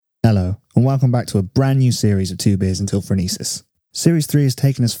Hello, and welcome back to a brand new series of Two Beers Until Phronesis. Series 3 has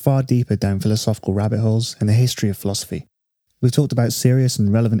taken us far deeper down philosophical rabbit holes and the history of philosophy. We've talked about serious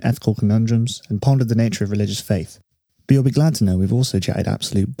and relevant ethical conundrums and pondered the nature of religious faith. But you'll be glad to know we've also chatted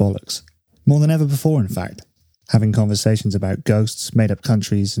absolute bollocks. More than ever before, in fact. Having conversations about ghosts, made-up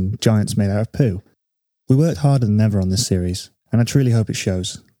countries, and giants made out of poo. We worked harder than ever on this series, and I truly hope it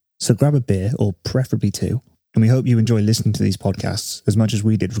shows. So grab a beer, or preferably two, and we hope you enjoy listening to these podcasts as much as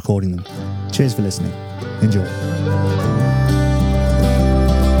we did recording them. Cheers for listening. Enjoy.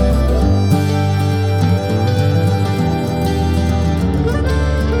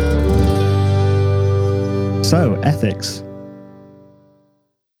 So, ethics.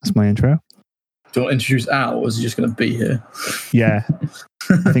 That's my intro. Do you want to introduce Al, or is he just going to be here? Yeah,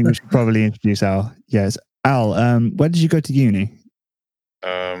 I think we should probably introduce Al. Yes, Al, where did you go to uni?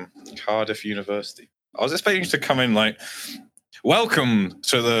 Cardiff University. I was expecting you to come in like, welcome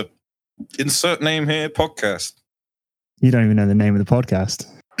to the insert name here podcast. You don't even know the name of the podcast.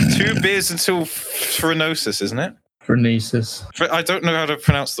 Two Beers Until Phronesis, isn't it? Phronesis. I don't know how to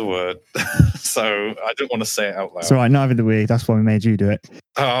pronounce the word, so I don't want to say it out loud. It's all right, neither do we. That's why we made you do it.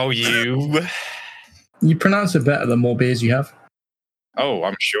 Oh, you. You pronounce it better the more beers you have. Oh,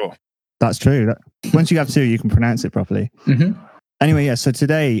 I'm sure. That's true. Once you have two, you can pronounce it properly. Mm-hmm. Anyway, yeah, so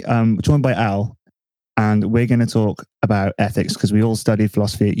today we're joined by Al, and we're going to talk about ethics because we all studied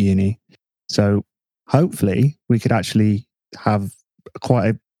philosophy at uni. So hopefully we could actually have quite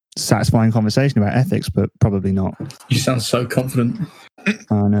a satisfying conversation about ethics, but probably not. You sound so confident.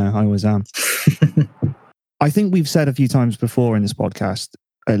 Oh, no, I always am. I think we've said a few times before in this podcast,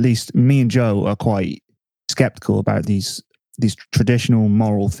 at least me and Joe are quite skeptical about these traditional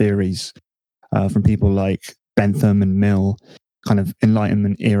moral theories from people like Bentham and Mill, kind of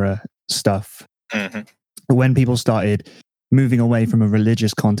Enlightenment era stuff. Mm-hmm. When people started moving away from a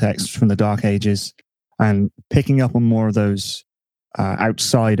religious context from the Dark Ages and picking up on more of those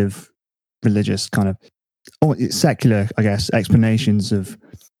outside of religious kind of secular, I guess, explanations of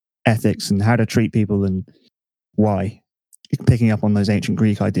ethics and how to treat people and why, picking up on those ancient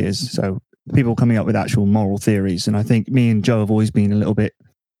Greek ideas. So people coming up with actual moral theories. And I think me and Joe have always been a little bit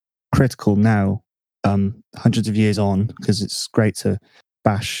critical now, hundreds of years on, because it's great to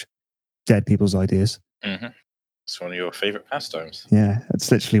bash dead people's ideas. Mm-hmm. It's one of your favourite pastimes. Yeah,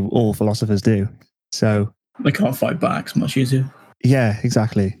 that's literally all philosophers do. So They can't fight back. It's much easier. yeah,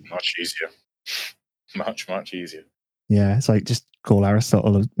 exactly. Much easier. Much easier. Yeah, it's like just call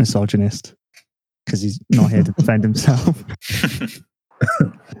Aristotle a misogynist because he's not here to defend himself.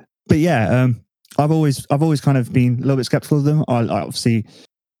 But yeah, I've always kind of been a little bit skeptical of them. I obviously,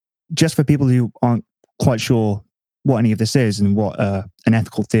 just for people who aren't quite sure what any of this is and what an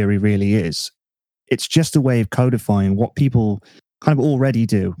ethical theory really is, it's just a way of codifying what people kind of already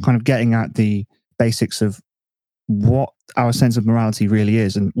do, kind of getting at the basics of what our sense of morality really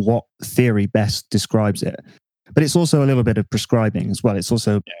is and what theory best describes it. But it's also a little bit of prescribing as well. It's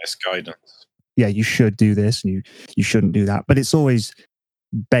also, It's guidance. yeah, you should do this and you shouldn't do that. But it's always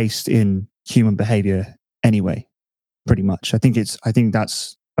based in human behavior anyway, pretty much. I think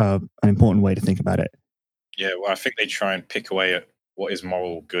that's an important way to think about it. Yeah, well, I think they try and pick away at what is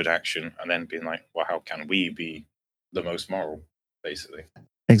moral good action and then being like, well, how can we be the most moral, basically?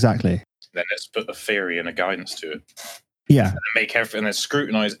 Exactly. Then let's put a theory and a guidance to it. Yeah. And make everything, and then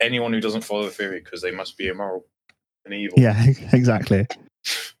scrutinize anyone who doesn't follow the theory because they must be immoral and evil. Yeah, exactly.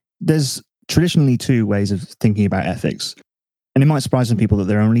 There's traditionally two ways of thinking about ethics. And it might surprise some people that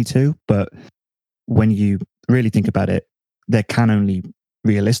there are only two, but when you really think about it, there can only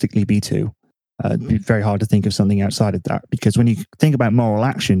realistically be two. It'd be very hard to think of something outside of that, because when you think about moral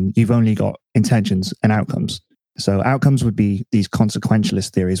action, you've only got intentions and outcomes. So outcomes would be these consequentialist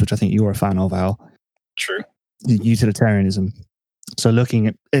theories, which I think you're a fan of, Al. True. Utilitarianism. So looking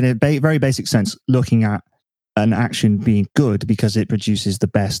at, in a very basic sense, looking at an action being good because it produces the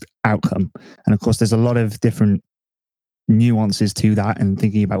best outcome. And of course, there's a lot of different nuances to that and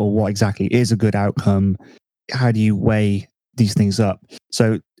thinking about, well, what exactly is a good outcome? How do you weigh these things up?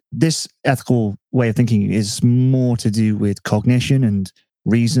 So this ethical way of thinking is more to do with cognition and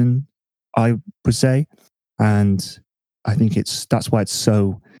reason, I would say. And I think that's why it's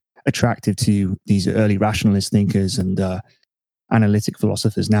so attractive to these early rationalist thinkers and analytic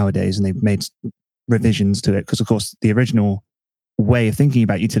philosophers nowadays. And they've made revisions to it because, of course, the original way of thinking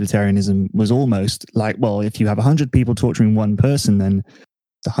about utilitarianism was almost like, well, if you have 100 people torturing one person, then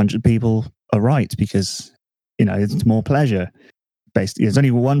the 100 people are right because, it's more pleasure. Basically, it's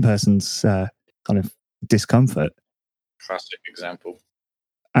only one person's kind of discomfort. Classic example.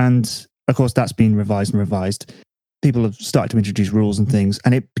 And of course, that's been revised and revised. people have started to introduce rules and things,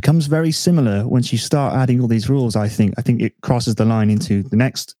 and it becomes very similar once you start adding all these rules. I think it crosses the line into the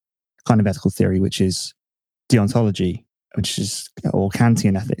next kind of ethical theory, which is deontology, which is, or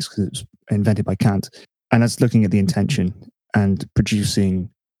Kantian ethics, because it was invented by Kant, and that's looking at the intention and producing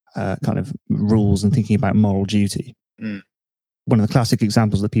kind of rules and thinking about moral duty. One of the classic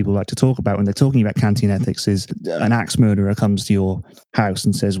examples that people like to talk about when they're talking about Kantian ethics is an axe murderer comes to your house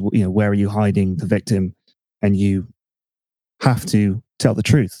and says, where are you hiding the victim? And you have to tell the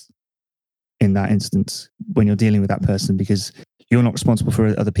truth in that instance when you're dealing with that person, because you're not responsible for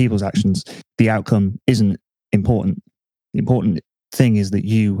other people's actions. The outcome isn't important. The important thing is that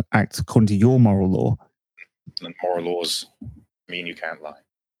you act according to your moral law. And moral laws mean you can't lie.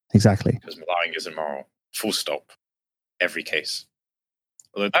 Exactly. Because lying isn't moral. Full stop. Every case.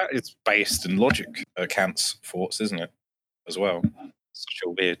 Although that is based in logic, Kant's thoughts, isn't it? As well. Such a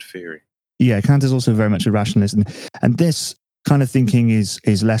weird theory. Yeah, Kant is also very much a rationalist. And this kind of thinking is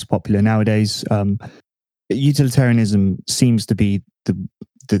less popular nowadays. Utilitarianism seems to be the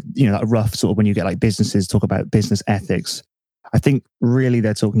that rough sort of, when you get like businesses talk about business ethics. I think really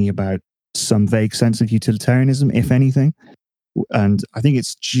they're talking about some vague sense of utilitarianism, if anything. And I think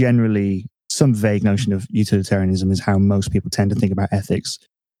it's generally some vague notion of utilitarianism is how most people tend to think about ethics,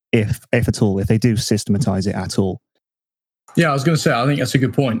 if at all, if they do systematize it at all. Yeah, I was going to say, I think that's a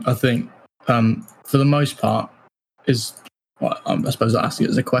good point. I think for the most part I suppose I ask you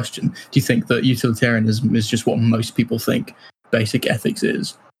as a question, do you think that utilitarianism is just what most people think basic ethics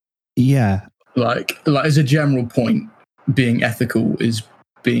is? Yeah. Like as a general point, being ethical is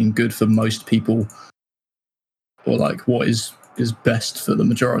being good for most people, or like what is best for the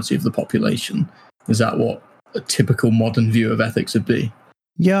majority of the population. Is that what a typical modern view of ethics would be?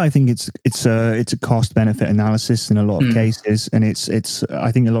 Yeah, I think it's a cost benefit analysis in a lot of cases, and it's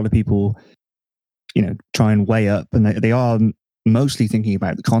I think a lot of people, try and weigh up, and they are mostly thinking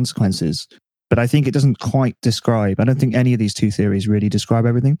about the consequences. But I think it doesn't quite describe. I don't think any of these two theories really describe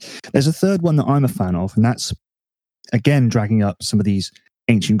everything. There's a third one that I'm a fan of, and that's again dragging up some of these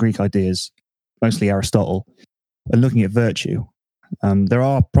ancient Greek ideas, mostly Aristotle, and looking at virtue. There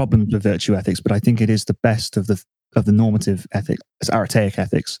are problems with virtue ethics, but I think it is the best of the normative ethics, it's Aristotelic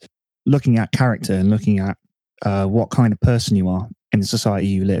ethics, looking at character and looking at what kind of person you are in the society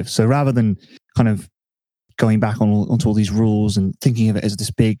you live. So rather than kind of going back onto all these rules and thinking of it as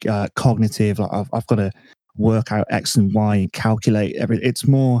this big cognitive, like I've got to work out X and Y and calculate everything, it's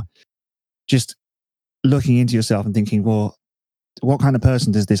more just looking into yourself and thinking, well, what kind of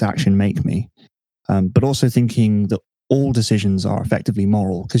person does this action make me? But also thinking that all decisions are effectively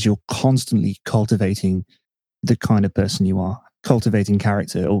moral, because you're constantly cultivating the kind of person you are, cultivating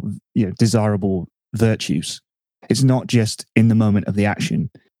character or desirable virtues. It's not just in the moment of the action;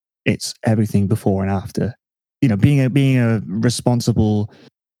 it's everything before and after. Being a responsible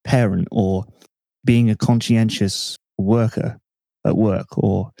parent, or being a conscientious worker at work,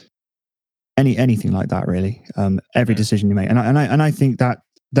 or anything like that. Really, every decision you make, and I think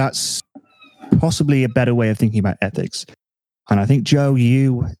that's possibly a better way of thinking about ethics. And I think, Joe,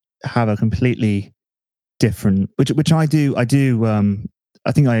 you have a completely different, which I do. I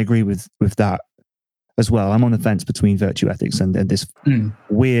think I agree with that as well. I'm on the fence between virtue ethics and this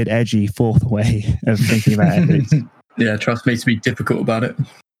weird, edgy fourth way of thinking about ethics. Yeah, trust me to be difficult about it.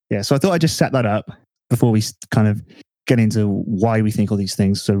 Yeah, so I thought I'd just set that up before we kind of get into why we think all these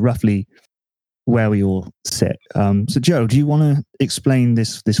things. So roughly where we all sit. So Joe, do you want to explain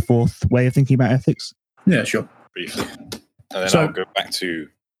this fourth way of thinking about ethics? Yeah, sure. Briefly. And then I'll go back to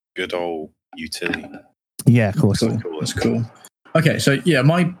good old utility. Yeah, of course. Cool. That's cool. Okay, so yeah,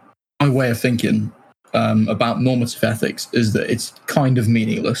 my way of thinking about normative ethics is that it's kind of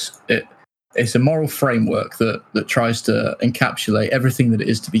meaningless. It's a moral framework that tries to encapsulate everything that it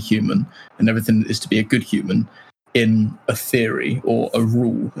is to be human and everything that is to be a good human in a theory or a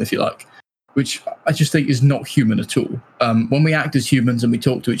rule, if you like, which I just think is not human at all. When we act as humans and we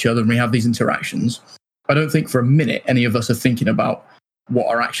talk to each other and we have these interactions, I don't think for a minute any of us are thinking about what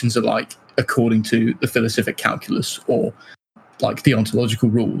our actions are like according to the philosophic calculus or like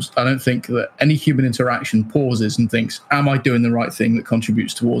deontological rules. I don't think that any human interaction pauses and thinks, am I doing the right thing that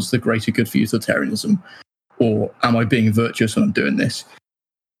contributes towards the greater good for utilitarianism? Or am I being virtuous when I'm doing this?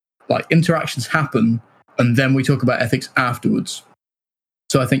 Like, interactions happen and then we talk about ethics afterwards.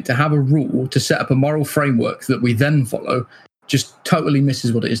 So I think to have a rule, to set up a moral framework that we then follow, just totally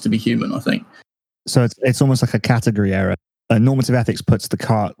misses what it is to be human, I think. So it's almost like a category error. Normative ethics puts the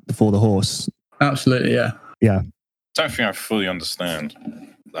cart before the horse. Absolutely, yeah. Yeah. I don't think I fully understand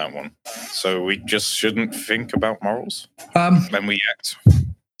that one. So we just shouldn't think about morals when we act?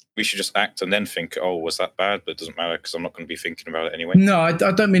 we should just act and then think, oh, was that bad? But it doesn't matter because I'm not going to be thinking about it anyway. No, I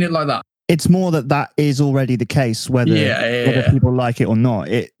don't mean it like that. It's more that is already the case, whether people like it or not.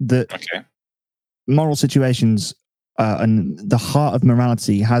 Okay. Moral situations and the heart of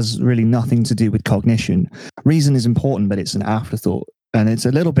morality has really nothing to do with cognition. Reason is important, but it's an afterthought. And it's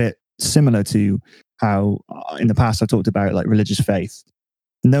a little bit similar to how in the past I talked about like religious faith.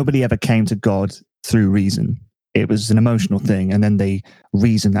 Nobody ever came to God through reason. It was an emotional thing, and then they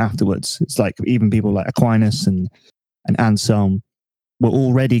reasoned afterwards. It's like even people like Aquinas and Anselm were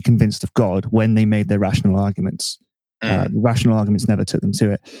already convinced of God when they made their rational arguments. The rational arguments never took them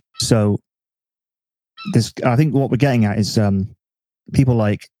to it. So I think what we're getting at is people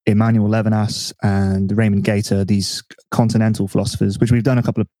like Emmanuel Levinas and Raymond Gator, these continental philosophers, which we've done a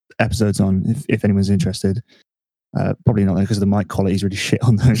couple of episodes on, if anyone's interested. Probably not because the mic quality is really shit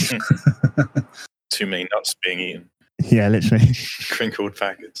on those. Too many nuts being eaten. Yeah, literally. Crinkled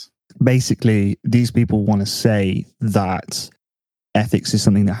packets. Basically, these people want to say that ethics is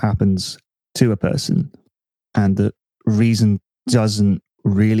something that happens to a person and that reason doesn't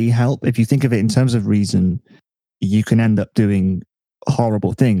really help. If you think of it in terms of reason, you can end up doing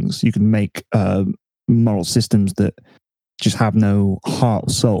horrible things. You can make moral systems that just have no heart or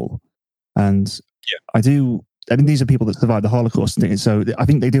soul. And I mean, these are people that survived the Holocaust. So I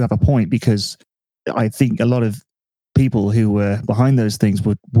think they do have a point, because I think a lot of people who were behind those things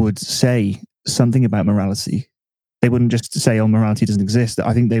would say something about morality. They wouldn't just say, oh, morality doesn't exist.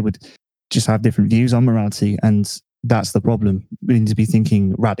 I think they would just have different views on morality. And that's the problem. We need to be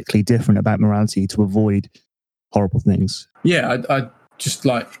thinking radically different about morality to avoid horrible things. Yeah, I'd just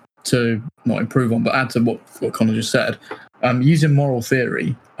like to not improve on, but add to what Connor just said. Using moral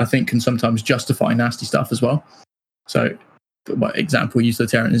theory, I think, can sometimes justify nasty stuff as well. So, by example,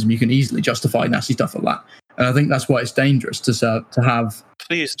 utilitarianism, you can easily justify nasty stuff like that. And I think that's why it's dangerous to have...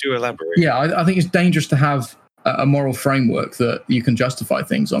 Please do elaborate. Yeah, I think it's dangerous to have a moral framework that you can justify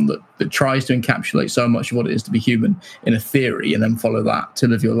things on, that tries to encapsulate so much of what it is to be human in a theory and then follow that to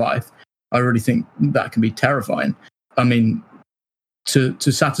live your life. I really think that can be terrifying. I mean, to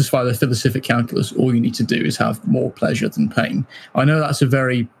satisfy the philosophic calculus, all you need to do is have more pleasure than pain. I know that's a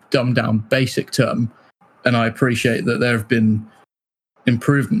very dumbed down basic term, and I appreciate that there have been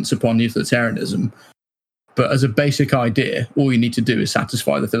improvements upon utilitarianism. But as a basic idea, all you need to do is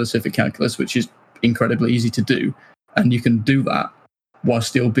satisfy the philosophic calculus, which is incredibly easy to do. And you can do that while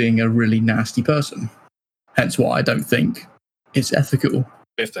still being a really nasty person. Hence why I don't think it's ethical.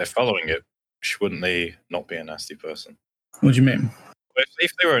 If they're following it, wouldn't they not be a nasty person? What do you mean?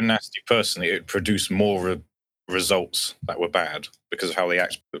 If they were a nasty person, it would produce more results that were bad because of how they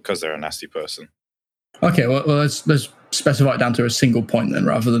act, because they're a nasty person. Okay, well let's specify it down to a single point then,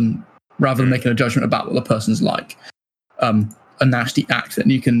 rather than making a judgment about what the person's like. A nasty act, then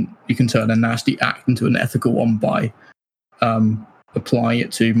you can turn a nasty act into an ethical one by applying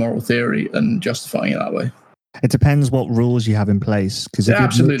it to moral theory and justifying it that way. It depends what rules you have in place, because it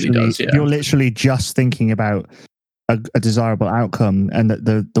absolutely does. Yeah. If you're literally just thinking about a desirable outcome and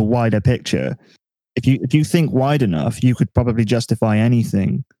the wider picture, if you think wide enough, you could probably justify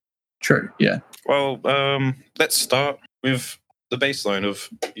anything. True. Yeah. Well, let's start with the baseline of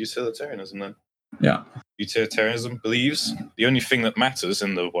utilitarianism then. Yeah. Utilitarianism believes the only thing that matters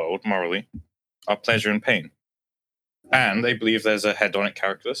in the world morally are pleasure and pain. And they believe there's a hedonic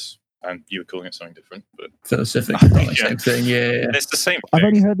calculus, and you were calling it something different, but philosophic, same thing. Yeah. It's the same thing. I've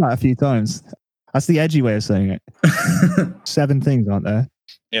only heard that a few times. That's the edgy way of saying it. 7 things, aren't there?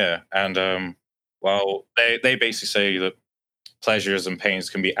 Yeah, and well, they basically say that pleasures and pains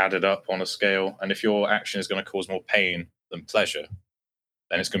can be added up on a scale, and if your action is going to cause more pain than pleasure,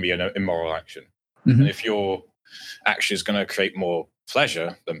 then it's going to be an immoral action. Mm-hmm. And if your action is going to create more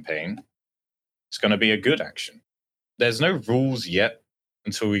pleasure than pain, it's going to be a good action. There's no rules yet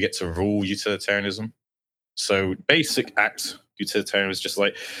until we get to rule utilitarianism. So basic act utilitarianism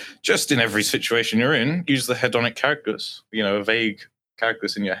is just in every situation you're in, use the hedonic calculus, a vague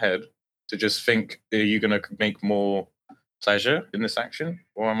calculus in your head to just think, are you going to make more pleasure in this action,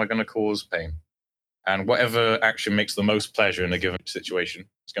 or am I going to cause pain? And whatever action makes the most pleasure in a given situation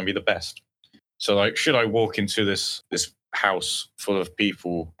is going to be the best. So, should I walk into this house full of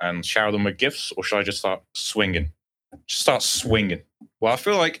people and shower them with gifts, or should I just start swinging? Just start swinging. Well, I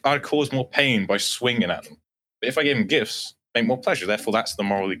feel like I'd cause more pain by swinging at them. But if I give them gifts, make more pleasure. Therefore, that's the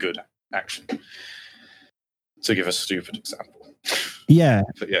morally good action. To give a stupid example. Yeah,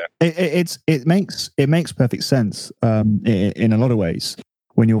 but yeah, it makes perfect sense in a lot of ways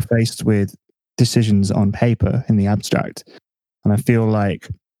when you're faced with decisions on paper in the abstract, and I feel like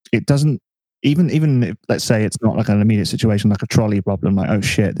it doesn't even if, let's say it's not like an immediate situation, like a trolley problem, like, oh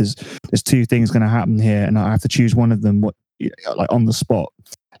shit, there's two things going to happen here, and I have to choose one of them, like on the spot.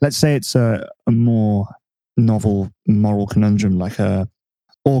 Let's say it's a more novel moral conundrum, like a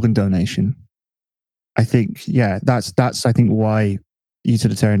organ donation. I think, that's I think why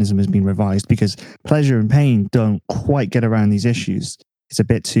utilitarianism has been revised, because pleasure and pain don't quite get around these issues. It's a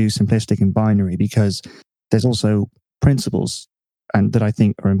bit too simplistic and binary, because there's also principles and that I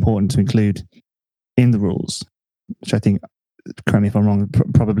think are important to include in the rules, which I think, correct me if I'm wrong,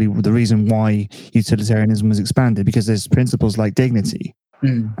 probably the reason why utilitarianism was expanded, because there's principles like dignity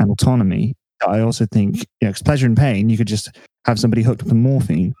and autonomy that I also think, because pleasure and pain, you could just have somebody hooked up to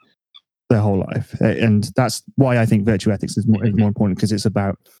morphine their whole life. And that's why I think virtue ethics is more important, because it's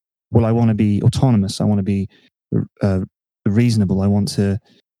about, well, I want to be autonomous. I want to be reasonable. I want to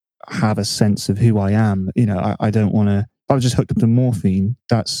have a sense of who I am. I don't want to, if I was just hooked up to morphine,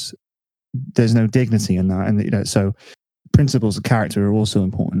 there's no dignity in that. And, so principles of character are also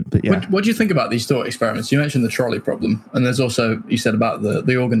important. But yeah. What do you think about these thought experiments? You mentioned the trolley problem, and there's also, you said about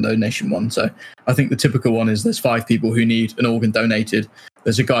the organ donation one. So I think the typical one is there's 5 people who need an organ donated.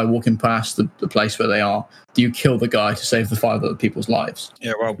 There's a guy walking past the place where they are. Do you kill the guy to save the 5 other people's lives?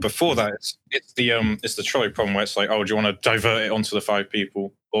 Yeah, well, before that, it's the trolley problem where it's like, oh, do you want to divert it onto the 5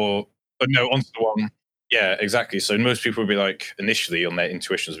 people, or no, onto the one? Yeah, exactly. So most people would be like, initially on their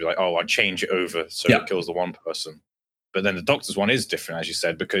intuitions, be like, oh, I'd change it over so it kills the one person. But then the doctor's one is different, as you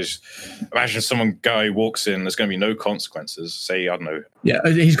said, because imagine some guy walks in, there's going to be no consequences. Say, I don't know. Yeah,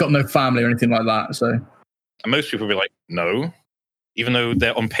 he's got no family or anything like that. So, and most people will be like, no, even though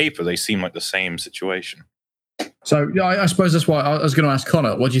they're on paper, they seem like the same situation. So, yeah, I suppose that's why I was going to ask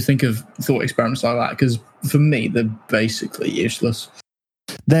Connor, what do you think of thought experiments like that? Because for me, they're basically useless.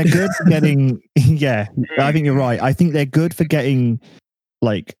 They're good for getting, I think you're right. I think they're good for getting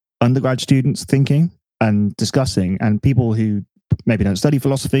like undergrad students thinking and discussing, and people who maybe don't study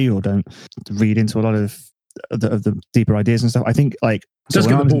philosophy or don't read into a lot of the deeper ideas and stuff. I think like it does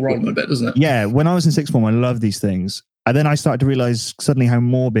get the ball rolling a bit, doesn't it? Yeah, when I was in sixth form, I loved these things, and then I started to realize suddenly how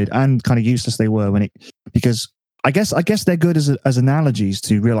morbid and kind of useless they were because I guess they're good as analogies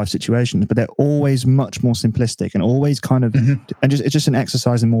to real life situations, but they're always much more simplistic and always kind of and it's just an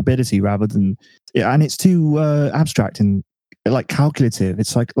exercise in morbidity rather than, and it's too abstract and like calculative.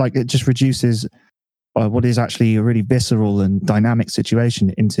 It's like it just reduces what is actually a really visceral and dynamic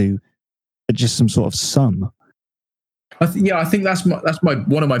situation into just some sort of sum. I think that's my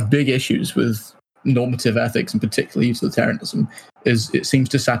one of my big issues with normative ethics, and particularly utilitarianism, is it seems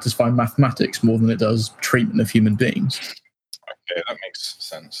to satisfy mathematics more than it does treatment of human beings. Okay, that makes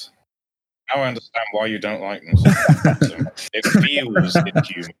sense. Now I understand why you don't like them. It feels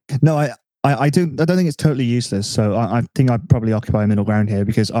inhuman. No, I don't think it's totally useless. So I think I probably occupy a middle ground here,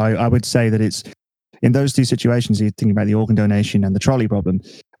 because I would say that it's in those two situations. You're thinking about the organ donation and the trolley problem.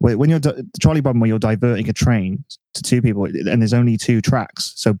 When you're the trolley problem, where you're diverting a train to 2 people and there's only 2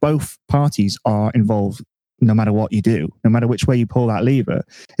 tracks, so both parties are involved. No matter what you do, no matter which way you pull that lever,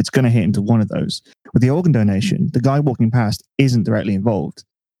 it's going to hit into one of those. With the organ donation, the guy walking past isn't directly involved,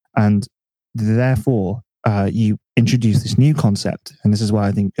 and therefore you introduce this new concept. And this is why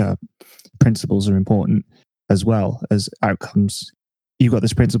I think principles are important as well as outcomes. You've got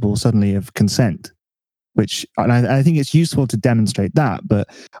this principle suddenly of consent, which, and I think it's useful to demonstrate that, but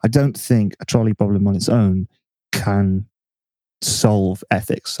I don't think a trolley problem on its own can solve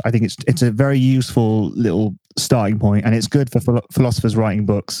ethics. I think it's a very useful little starting point, and it's good for philosophers writing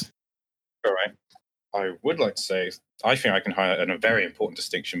books. All right. I would like to say, I think I can highlight a very important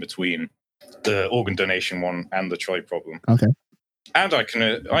distinction between the organ donation one and the trolley problem. Okay. And I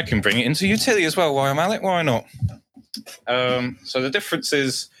can bring it into utility as well. Why I'm at it? Why not? So the difference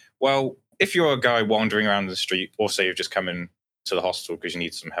is, well, if you're a guy wandering around the street, or say you've just come in to the hospital because you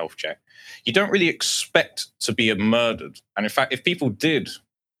need some health check, you don't really expect to be murdered. And in fact, if people did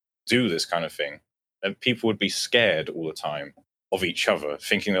do this kind of thing, then people would be scared all the time of each other,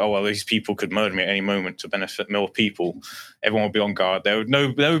 thinking that, oh, well, these people could murder me at any moment to benefit more people. Everyone would be on guard. There would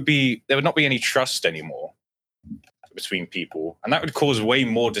not be any trust anymore between people. And that would cause way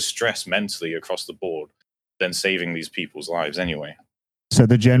more distress mentally across the board than saving these people's lives anyway. So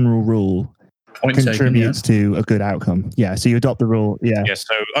the general rule contributes to a good outcome. Yeah. So you adopt the rule. Yeah. Yeah.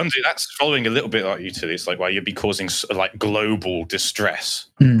 So that's following a little bit like utility. It's like, well, you'd be causing like global distress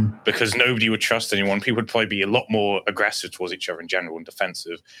because nobody would trust anyone. People would probably be a lot more aggressive towards each other in general and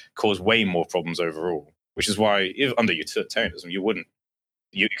defensive, cause way more problems overall. Which is why, under utilitarianism,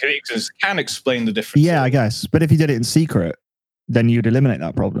 you can explain the difference. Yeah, I guess. But if you did it in secret, then you'd eliminate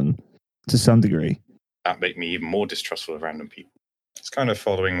that problem to some degree. That make me even more distrustful of random people. It's kind of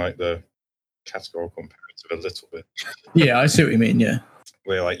following like the categorical imperative a little bit. Yeah, I see what you mean. Yeah,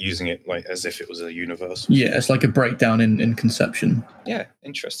 We're like using it like as if it was a universe. yeah, it's like a breakdown in conception. Yeah,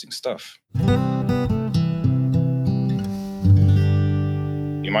 interesting stuff.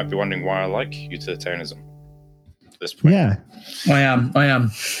 You might be wondering why I like utilitarianism at this point. Yeah. I am.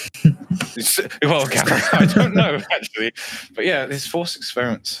 Well, I don't know actually, but yeah, these forced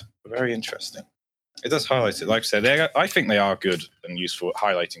experiments are very interesting. It does highlight it. Like I said, I think they are good and useful at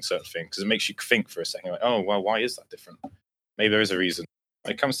highlighting certain things because it makes you think for a second, like, oh, well, why is that different? Maybe there is a reason.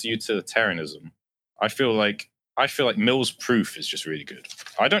 When it comes to utilitarianism, I feel like Mill's proof is just really good.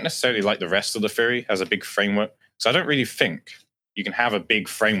 I don't necessarily like the rest of the theory as a big framework, so I don't really think you can have a big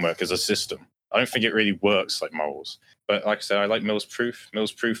framework as a system. I don't think it really works like morals. But like I said, I like Mill's proof.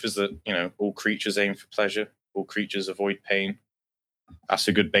 Mill's proof is that, all creatures aim for pleasure. All creatures avoid pain. That's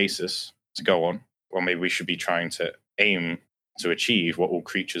a good basis to go on. Well, maybe we should be trying to aim to achieve what all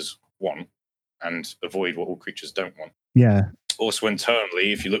creatures want and avoid what all creatures don't want. Yeah. Also,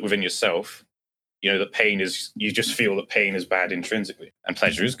 internally, if you look within yourself, that you just feel that pain is bad intrinsically and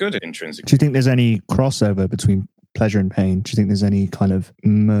pleasure is good intrinsically. Do you think there's any crossover between pleasure and pain? Do you think there's any kind of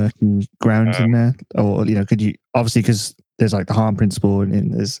murky ground in there? Or, could you, obviously, because there's like the harm principle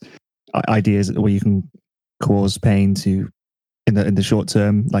and there's ideas where you can cause pain to, in the short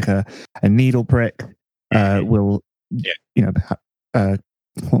term, like a needle prick will, what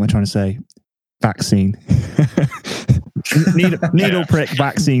am I trying to say? Vaccine. needle prick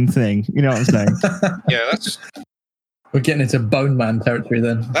vaccine thing. You know what I'm saying? Yeah, we're getting into bone man territory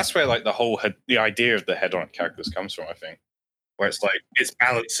then. That's where like the idea of the hedonic calculus comes from, I think, where it's like it's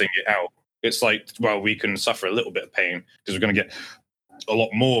balancing it out. It's like, well, we can suffer a little bit of pain because we're going to get a lot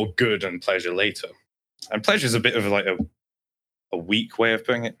more good and pleasure later. And pleasure is a bit of like a weak way of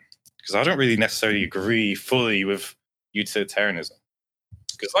putting it, because I don't really necessarily agree fully with utilitarianism.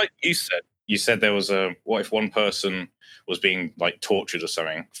 Because like you said there was what if one person was being like tortured or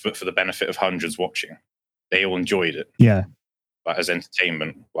something for the benefit of hundreds watching? They all enjoyed it. Yeah. But as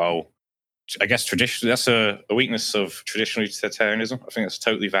entertainment. Well, I guess traditionally that's a weakness of traditional utilitarianism. I think that's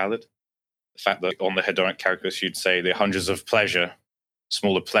totally valid. The fact that on the hedonic calculus you'd say the hundreds of pleasure,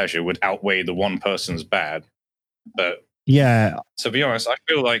 smaller pleasure, would outweigh the one person's bad. But yeah, to be honest, I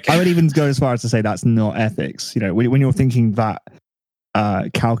feel like I would even go as far as to say that's not ethics. When you're thinking that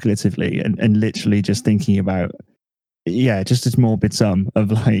calculatively and literally just thinking about, just a morbid sum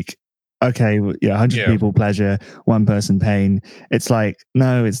of like, okay, 100 people pleasure, one person pain. It's like,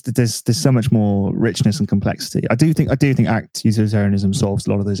 no, there's so much more richness and complexity. I do think ACT utilitarianism solves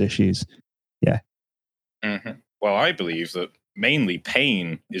a lot of those issues. Yeah. Mm-hmm. Well, I believe that mainly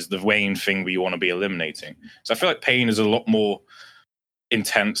pain is the main thing we want to be eliminating. So I feel like pain is a lot more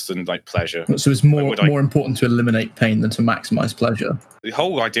intense than like pleasure. So it's more important to eliminate pain than to maximize pleasure. The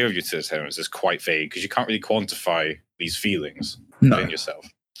whole idea of utilitarianism is quite vague because you can't really quantify these feelings within yourself.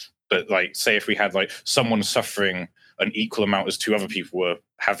 But like, say if we had like someone suffering an equal amount as two other people were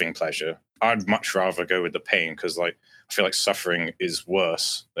having pleasure, I'd much rather go with the pain because like I feel like suffering is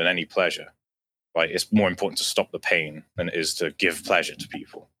worse than any pleasure. Like it's more important to stop the pain than it is to give pleasure to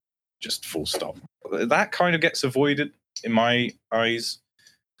people. Just full stop. That kind of gets avoided in my eyes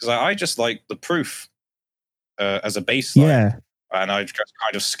because I just like the proof as a baseline. Yeah. And I just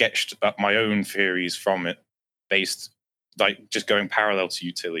kind of sketched up my own theories from it based, like just going parallel to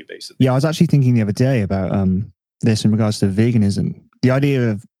utility, basically. Yeah, I was actually thinking the other day about this in regards to veganism. The idea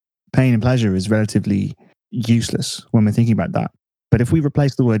of pain and pleasure is relatively useless when we're thinking about that. But if we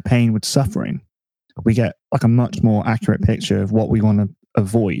replace the word pain with suffering, we get like a much more accurate picture of what we want to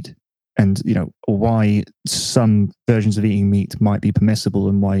avoid and, why some versions of eating meat might be permissible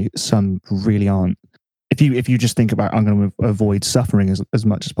and why some really aren't. If you just think about, I'm going to avoid suffering as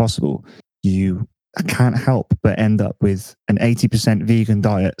much as possible, you can't help but end up with an 80% vegan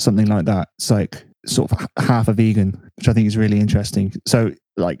diet, something like that. It's like sort of half a vegan, which I think is really interesting. So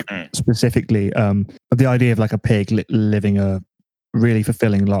like specifically the idea of like a pig living a really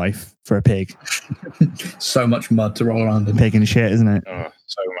fulfilling life for a pig. So much mud to roll around in. Pig and shit, isn't it? Oh,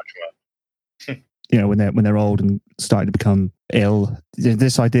 so much mud. When they're old and starting to become ill,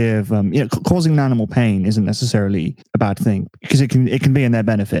 this idea of causing an animal pain isn't necessarily a bad thing because it can be in their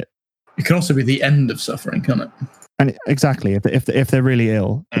benefit. It can also be the end of suffering, can't it? And exactly, if they're really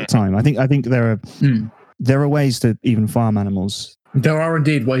ill at the time, I think there are ways to even farm animals. There are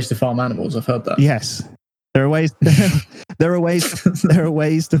indeed ways to farm animals. I've heard that. Yes, there are ways. There are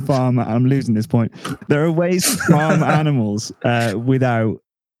ways to farm. I'm losing this point. There are ways to farm animals without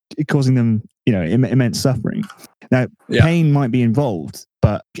causing them, immense suffering. Now, pain might be involved,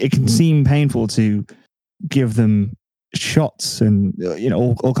 but it can seem painful to give them shots and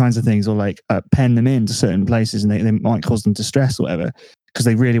all kinds of things, or like pen them into certain places, and they might cause them distress or whatever because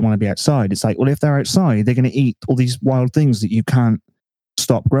they really want to be outside. It's like, well, if they're outside, they're going to eat all these wild things that you can't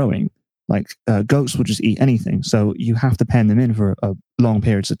stop growing. Like goats will just eat anything, so you have to pen them in for long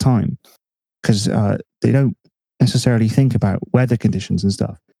periods of time because they don't necessarily think about weather conditions and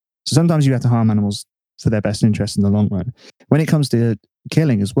stuff. So sometimes you have to harm animals for their best interest in the long run. When it comes to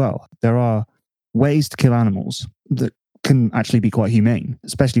killing as well, there are ways to kill animals that can actually be quite humane,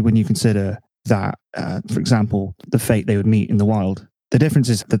 especially when you consider that, for example, the fate they would meet in the wild. The difference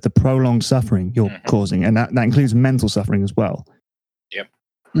is that the prolonged suffering you're causing, and that includes mental suffering as well. Yep.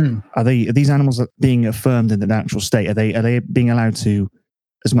 Are these animals being affirmed in the natural state? Are they being allowed to,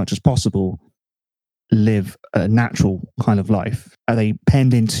 as much as possible, live a natural kind of life? Are they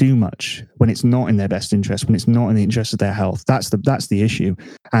penned in too much when it's not in their best interest, when it's not in the interest of their health? That's the issue.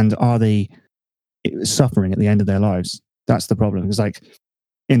 And are they suffering at the end of their lives? That's the problem. Because like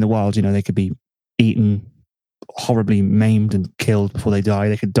in the wild, they could be eaten, horribly maimed and killed before they die.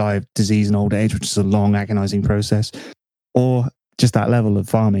 They could die of disease and old age, which is a long, agonizing process. Or just that level of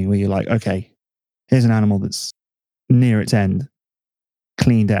farming where you're like, okay, here's an animal that's near its end,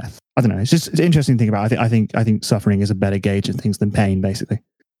 clean death. I don't know. It's an interesting thing about it. I think suffering is a better gauge of things than pain, basically.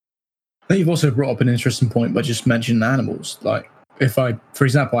 I think you've also brought up an interesting point by just mentioning animals. Like if for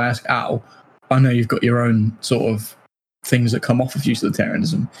example, I ask Al, I know you've got your own sort of things that come off of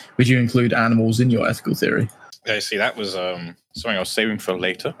utilitarianism. Would you include animals in your ethical theory? Yeah, see, that was something I was saving for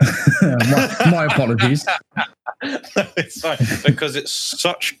later. my apologies. It's fine, because it's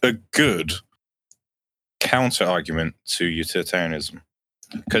such a good counter argument to utilitarianism.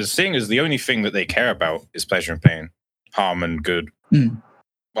 Because seeing as the only thing that they care about is pleasure and pain, harm and good,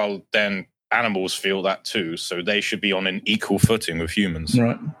 well, then animals feel that too, so they should be on an equal footing with humans,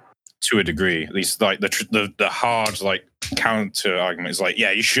 right? To a degree, at least. Like the hard like counter argument is like,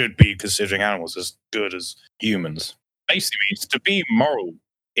 yeah, you should be considering animals as good as humans. Basically means to be moral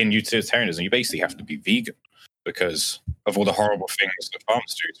in utilitarianism, you basically have to be vegan because of all the horrible things that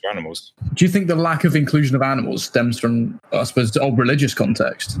farms do to animals. Do you think the lack of inclusion of animals stems from, I suppose, the old religious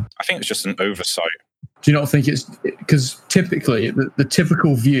context? I think it's just an oversight. Do you not think it's because typically the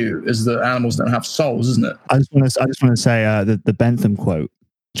typical view is that animals don't have souls, isn't it? I just want to say the Bentham quote.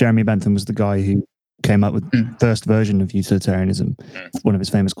 Jeremy Bentham was the guy who came up with the first version of utilitarianism. One of his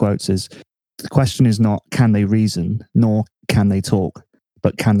famous quotes is, "The question is not can they reason, nor can they talk,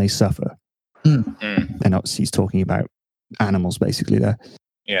 but can they suffer?" And obviously he's talking about animals basically there.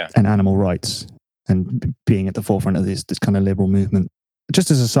 Yeah. And animal rights and being at the forefront of this kind of liberal movement.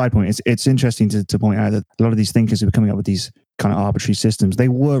 Just as a side point, it's interesting to point out that a lot of these thinkers who were coming up with these kind of arbitrary systems, they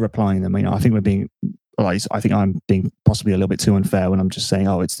were applying them. I think I think I'm being possibly a little bit too unfair when I'm just saying,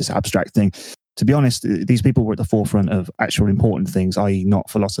 oh, it's this abstract thing. To be honest, these people were at the forefront of actual important things, i.e. not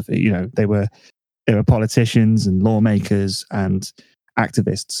philosophy. They were politicians and lawmakers and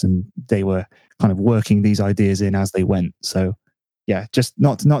activists, and they were kind of working these ideas in as they went. So yeah, just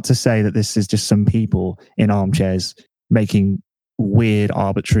not to say that this is just some people in armchairs making weird,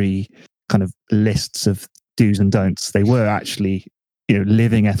 arbitrary kind of lists of do's and don'ts. They were actually,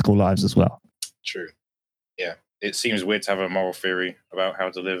 living ethical lives as well. True. Yeah. It seems weird to have a moral theory about how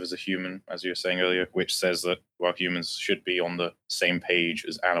to live as a human, as you were saying earlier, which says that, well, humans should be on the same page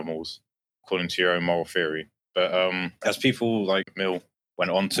as animals, according to your own moral theory. But as people like Mill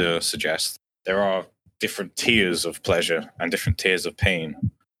went on to suggest, there are different tiers of pleasure and different tiers of pain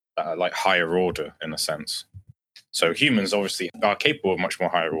that are like higher order in a sense. So humans obviously are capable of much more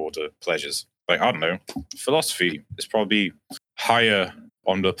higher order pleasures. Like, I don't know, philosophy is probably higher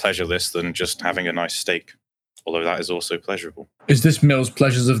on the pleasure list than just having a nice steak, although that is also pleasurable. Is this Mill's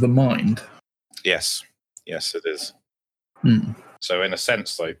pleasures of the mind? Yes, it is. So in a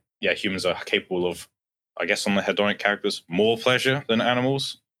sense, like, yeah, humans are capable of, I guess on the hedonic characters, more pleasure than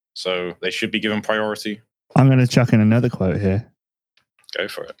animals. So they should be given priority. I'm going to chuck in another quote here. Go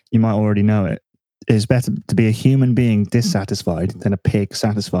for it. You might already know it. It is better to be a human being dissatisfied than a pig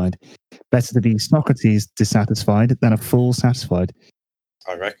satisfied. Better to be Socrates dissatisfied than a fool satisfied.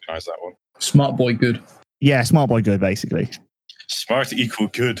 I recognize that one. Smart boy good. Yeah, smart boy good, basically. Smart equal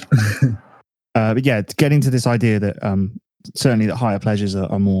good. But yeah, getting to this idea that certainly that higher pleasures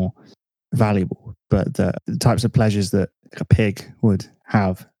are more valuable, but the types of pleasures that a pig would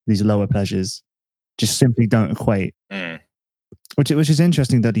have, these lower pleasures, just simply don't equate. Which is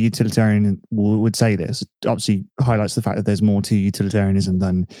interesting that the utilitarian would say this. It obviously highlights the fact that there's more to utilitarianism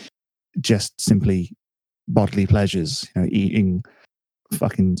than just simply bodily pleasures, eating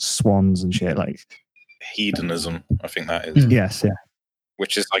fucking swans and shit. Like hedonism, I think that is. Yes, yeah.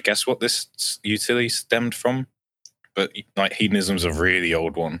 Which is, I guess, what this utility stemmed from. but like hedonism's a really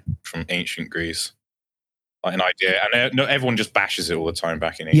old one from ancient Greece. Like an idea, and no, everyone just bashes it all the time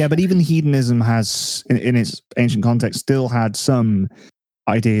back in. Yeah, but even hedonism has, in its ancient context, still had some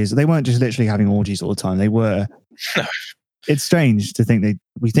ideas. They weren't just literally having orgies all the time. They were. It's strange to think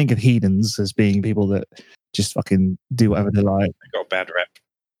we think of heathens as being people that just fucking do whatever they like. They got a bad rep.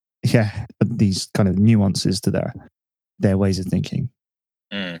 Yeah, these kind of nuances to their ways of thinking.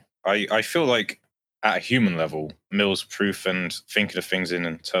 I feel like at a human level, Mill's proof and thinking of things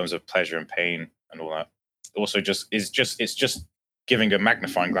in terms of pleasure and pain and all that also it's just giving a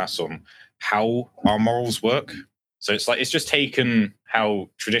magnifying glass on how our morals work. So it's just taken how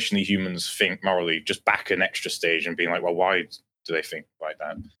traditionally humans think morally just back an extra stage and being like, well, why do they think like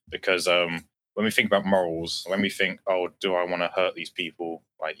that? Because when we think about morals, when we think, oh, do I want to hurt these people?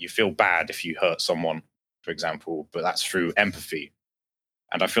 Like, you feel bad if you hurt someone, for example, but that's through empathy.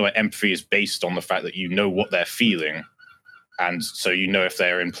 And I feel like empathy is based on the fact that you know what they're feeling, and so you know if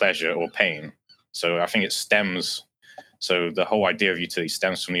they're in pleasure or pain. So I think it stems. So the whole idea of utility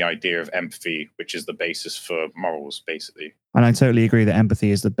stems from the idea of empathy, which is the basis for morals, basically. And I totally agree that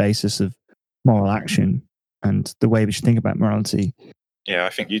empathy is the basis of moral action and the way we should think about morality. Yeah, I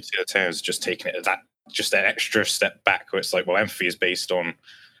think utilitarian is just taking it just an extra step back, where it's like, well, empathy is based on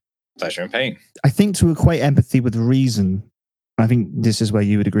pleasure and pain. I think to equate empathy with reason, I think this is where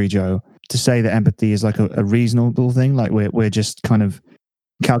you would agree, Joe, to say that empathy is like a reasonable thing, like we're just kind of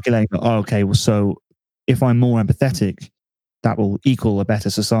calculating, oh, okay, well, so if I'm more empathetic, that will equal a better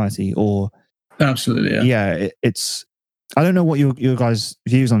society. Or absolutely, yeah, it's. I don't know what your guys'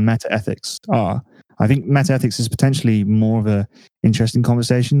 views on meta ethics are. I think meta ethics is potentially more of a interesting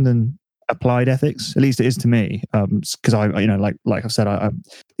conversation than applied ethics. At least it is to me, because I like I've said,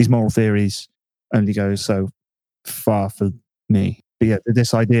 these moral theories only go so far for me. But yeah,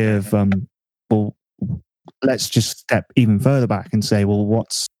 this idea of well, let's just step even further back and say, well,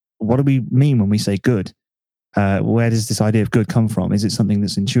 what do we mean when we say good? Where does this idea of good come from? Is it something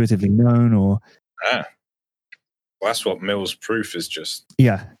that's intuitively known, or? Well, that's what Mill's proof is just.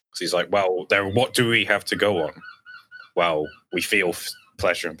 Yeah. Because he's like, well, what do we have to go on? Well, we feel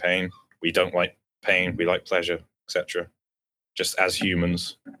pleasure and pain. We don't like pain. We like pleasure, etc. Just as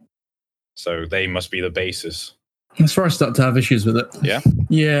humans. So they must be the basis. That's where I start to have issues with it. Yeah?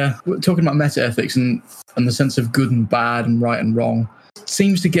 Yeah. We're talking about meta-ethics and the sense of good and bad and right and wrong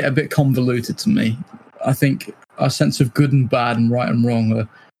seems to get a bit convoluted to me. I think our sense of good and bad and right and wrong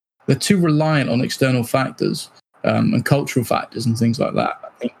they're too reliant on external factors and cultural factors and things like that. I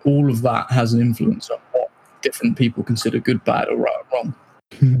think all of that has an influence on what different people consider good, bad, or right or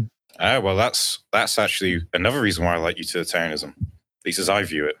wrong. Well, that's actually another reason why I like utilitarianism, at least as I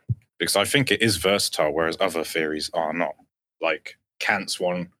view it, because I think it is versatile, whereas other theories are not. Like Kant's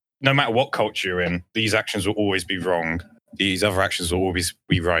one, no matter what culture you're in, these actions will always be wrong. These other actions will always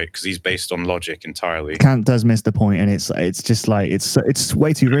be right, because he's based on logic entirely. Kant does miss the point, and it's just like it's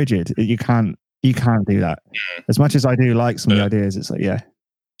way too rigid. You can't do that. As much as I do like some of the ideas, it's like yeah,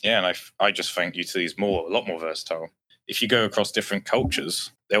 and I just think utility is a lot more versatile. If you go across different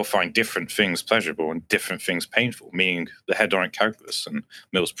cultures, they'll find different things pleasurable and different things painful. Meaning the hedonic calculus and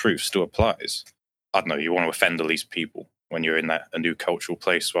Mill's proof still applies. I don't know. You want to offend the least people when you're in a new cultural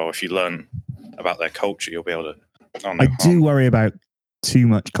place. Well, if you learn about their culture, you'll be able to. I do worry about too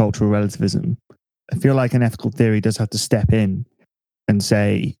much cultural relativism. I feel like an ethical theory does have to step in and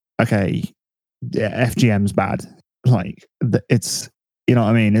say, okay, yeah, FGM's bad. Like it's, you know what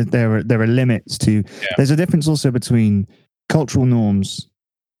I mean? There are limits to. Yeah. There's a difference also between cultural norms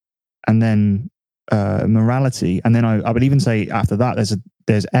and then morality, and then I would even say after that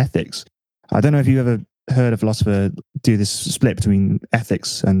there's ethics. I don't know if you ever heard a philosopher do this split between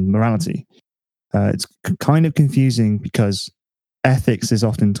ethics and morality. It's kind of confusing because ethics is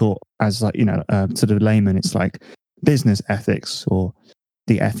often taught as like, sort of layman. It's like business ethics or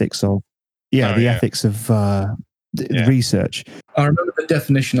the ethics of, ethics of research. I remember the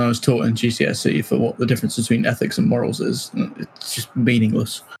definition I was taught in GCSE for what the difference between ethics and morals is. It's just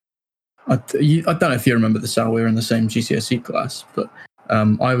meaningless. I don't know if you remember this, Sal. We were in the same GCSE class, but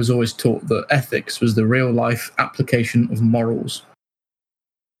I was always taught that ethics was the real life application of morals.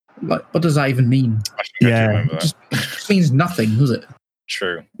 Like, what does that even mean? Yeah, it just means nothing, does it?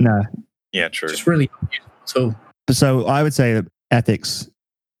 True. No. Yeah, true. It's really useful. So I would say that ethics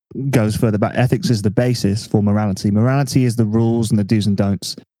goes further back. Ethics is the basis for morality. Morality is the rules and the do's and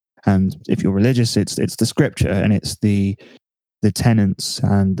don'ts. And if you're religious, it's the scripture and it's the tenets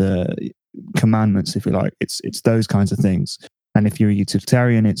and the commandments, if you like. It's those kinds of things. And if you're a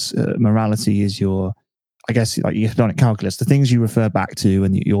utilitarian, it's morality is your, I guess, like your hedonic calculus, the things you refer back to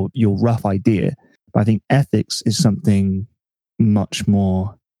and your rough idea. But I think ethics is something much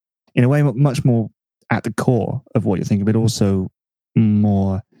more, in a way, much more at the core of what you're thinking, but also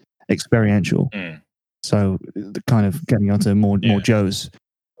more experiential. So, kind of getting onto more Joe's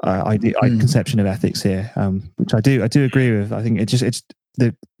conception of ethics here, which I do agree with. I think it's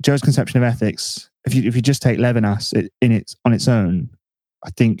the Joe's conception of ethics. If you just take Levinas on its own, I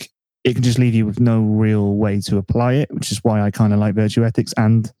think it can just leave you with no real way to apply it, which is why I kind of like virtue ethics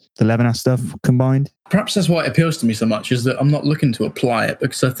and the Levinas stuff combined. Perhaps that's why it appeals to me so much, is that I'm not looking to apply it,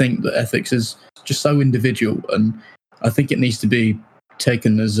 because I think that ethics is just so individual, and I think it needs to be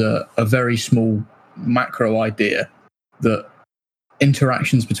taken as a very small macro idea that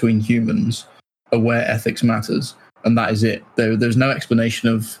interactions between humans are where ethics matters, and that is it. There's no explanation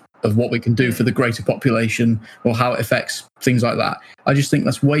of what we can do for the greater population or how it affects things like that. I just think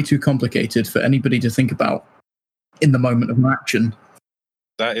that's way too complicated for anybody to think about in the moment of action.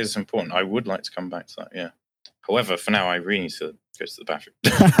 That is important. I would like to come back to that, yeah. However, for now, I really need to go to the bathroom.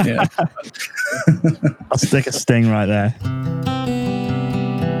 Yeah. I'll stick a sting right there.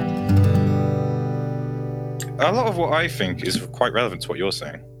 A lot of what I think is quite relevant to what you're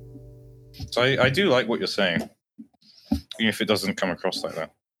saying. So I do like what you're saying, even if it doesn't come across like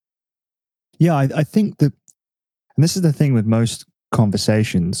that. Yeah, I think that, and this is the thing with most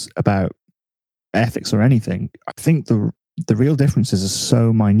conversations about ethics or anything, I think the real differences are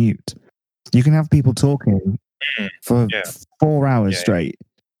so minute. You can have people talking for 4 hours straight,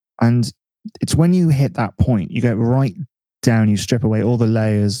 and it's when you hit that point, you get right down, you strip away all the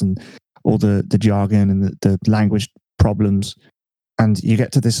layers and all the jargon and the language problems, and you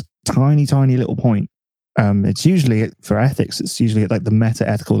get to this tiny little point. It's usually, for ethics, it's usually at like the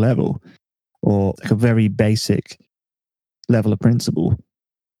meta-ethical level, or like a very basic level of principle.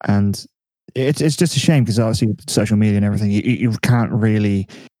 And it's just a shame, because obviously with social media and everything, you can't really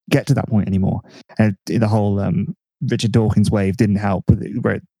get to that point anymore. And the whole Richard Dawkins wave didn't help,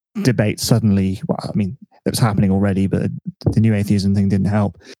 where debate suddenly, well, I mean, it was happening already, but the new atheism thing didn't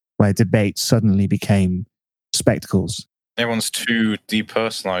help, where debate suddenly became spectacles. Everyone's too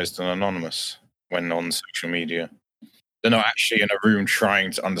depersonalized and anonymous when on social media. They're not actually in a room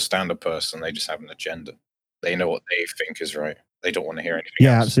trying to understand a person. They just have an agenda. They know what they think is right. They don't want to hear anything else.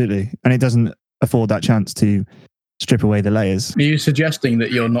 Yeah, absolutely. And it doesn't afford that chance to strip away the layers. Are you suggesting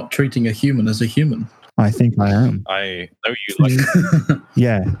that you're not treating a human as a human? I think I am. I know you like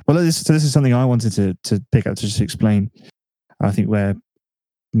Yeah. Well, this is something I wanted to pick up to just explain, I think, where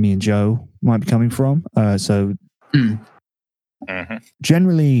me and Joe might be coming from.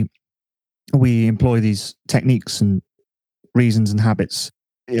 Generally, we employ these techniques and reasons and habits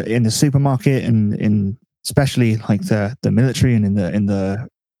in the supermarket, and in especially like the military, and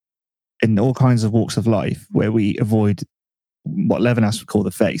in all kinds of walks of life, where we avoid what Levinas would call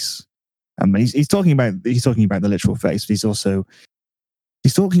the face. He's talking about the literal face, but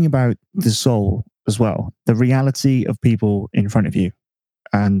he's talking about the soul as well, the reality of people in front of you,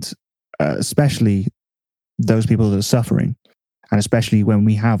 and especially those people that are suffering, and especially when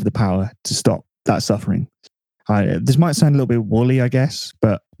we have the power to stop that suffering. This might sound a little bit woolly, I guess,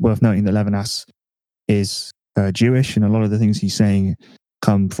 but worth noting that Levinas is Jewish, and a lot of the things he's saying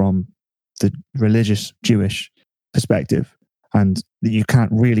come from the religious Jewish perspective, and you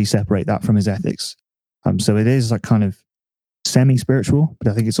can't really separate that from his ethics. So it is like kind of semi-spiritual,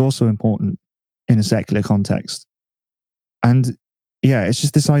 but I think it's also important in a secular context. And yeah, it's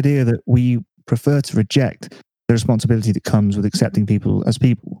just this idea that we prefer to reject the responsibility that comes with accepting people as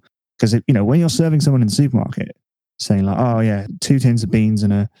people. Because, when you're serving someone in the supermarket, saying like, oh yeah, 2 tins of beans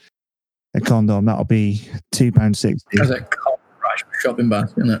and a condom, that'll be £2.60. That's a shopping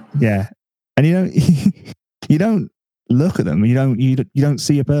basket, isn't it? Yeah. And you don't look at them, you don't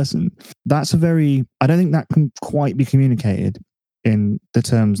see a person. That's I don't think that can quite be communicated in the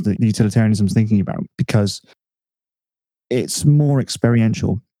terms that utilitarianism's thinking about, because it's more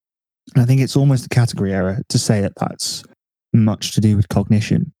experiential. And I think it's almost a category error to say that that's much to do with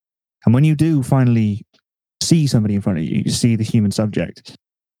cognition. And when you do finally see somebody in front of you, you see the human subject,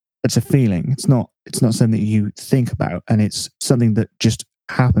 it's a feeling. It's not something that you think about, and it's something that just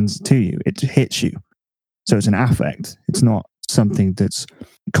happens to you. It hits you. So it's an affect. It's not something that's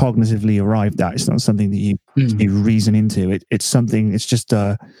cognitively arrived at. It's not something that you reason into. It's something, it's just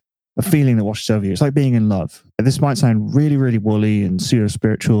a feeling that washes over you. It's like being in love. This might sound really, really woolly and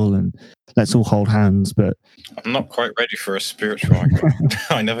pseudo-spiritual and let's all hold hands, but I'm not quite ready for a spiritual.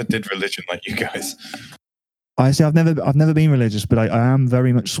 I never did religion like you guys. I see. I've never been religious, but I am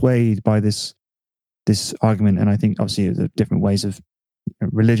very much swayed by this argument, and I think obviously there are different ways of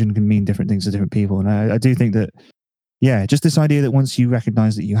religion can mean different things to different people, and I do think that, yeah, just this idea that once you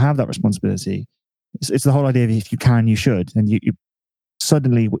recognize that you have that responsibility, it's the whole idea of if you can, you should, and you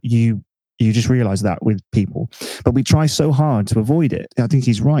suddenly you just realize that with people. But we try so hard to avoid it. I think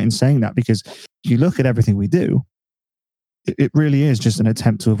he's right in saying that, because you look at everything we do, it really is just an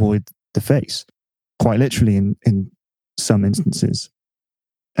attempt to avoid the face, quite literally in some instances.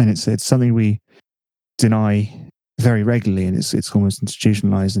 And it's something we deny very regularly, and it's almost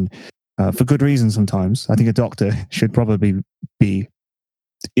institutionalized, and for good reason sometimes. I think a doctor should probably be,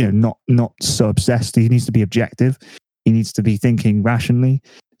 not so obsessed. He needs to be objective. He needs to be thinking rationally.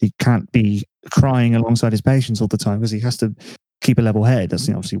 He can't be crying alongside his patients all the time, because he has to keep a level head. That's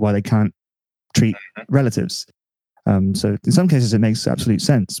obviously why they can't treat relatives. So in some cases it makes absolute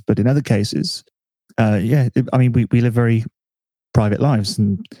sense, but in other cases, we live very private lives,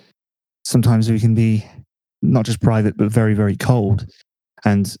 and sometimes we can be not just private but very, very cold.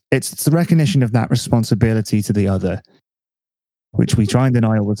 And it's the recognition of that responsibility to the other, which we try and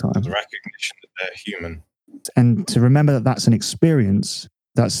deny all the time. The recognition that they're human, and to remember that that's an experience.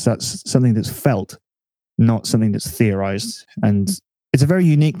 That's something that's felt, not something that's theorized. And it's a very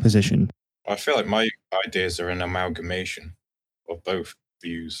unique position. I feel like my ideas are an amalgamation of both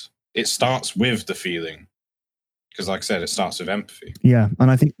views. It starts with the feeling, because, like I said, it starts with empathy. Yeah, and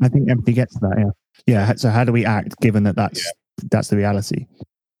I think empathy gets to that. Yeah. So how do we act given that that's the reality?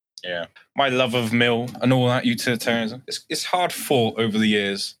 Yeah, my love of Mill and all that utilitarianism, it's hard fought over the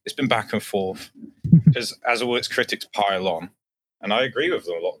years. It's been back and forth, because as all its critics pile on, and I agree with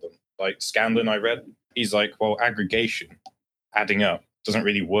them, a lot of them. Like Scanlon, I read, he's like, well, aggregation, adding up, doesn't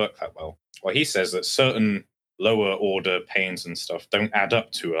really work that well. Well, he says that certain lower order pains and stuff don't add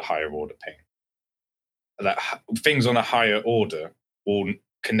up to a higher order pain. That things on a higher order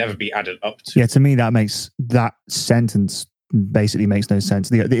can never be added up to. Yeah, to me, that sentence basically makes no sense.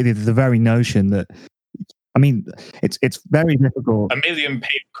 The very notion that, I mean, it's very difficult. 1 million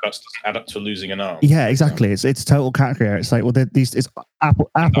paper cuts doesn't add up to losing an arm. Yeah, exactly. It's total cat error. It's like, well, it's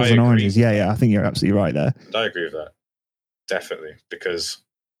apples and oranges. Yeah. I think you're absolutely right there. I agree with that, definitely, because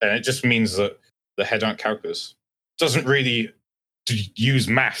and it just means that the hedonic calculus doesn't really use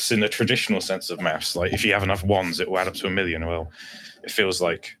maths in the traditional sense of maths. Like if you have enough ones, it will add up to 1 million. Well, it feels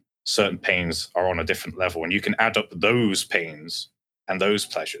like certain pains are on a different level, and you can add up those pains and those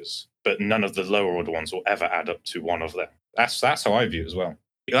pleasures, but none of the lower order ones will ever add up to one of them. That's how I view it as well.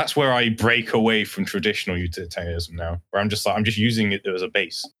 That's where I break away from traditional utilitarianism now, where I'm just using it as a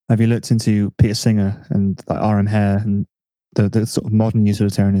base. Have you looked into Peter Singer and like R.M. Hare and the sort of modern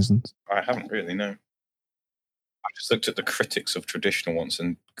utilitarianisms? I haven't really, no. I just looked at the critics of traditional ones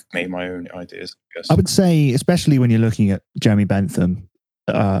and made my own ideas, I guess. I would say, especially when you're looking at Jeremy Bentham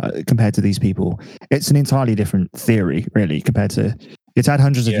compared to these people, it's an entirely different theory, really, compared to... It's had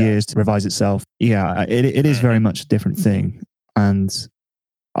hundreds of years to revise itself. Yeah, it is very much a different thing. And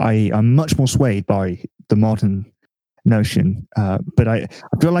I'm much more swayed by the modern notion. But I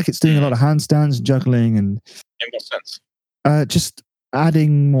feel like it's doing a lot of handstands and juggling and... In what sense? Just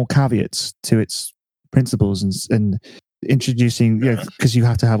adding more caveats to its principles and introducing, because you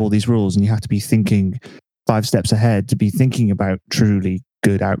have to have all these rules and you have to be thinking 5 steps ahead to be thinking about truly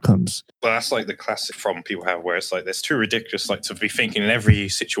good outcomes. Well, that's like the classic problem people have, where it's like it's too ridiculous, like to be thinking in every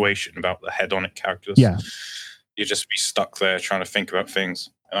situation about the hedonic calculus. Yeah, you just be stuck there trying to think about things.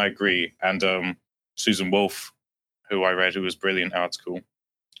 And I agree. And Susan Wolf, who I read, who was a brilliant article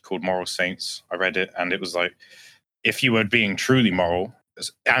called Moral Saints, I read it, and it was like, if you were being truly moral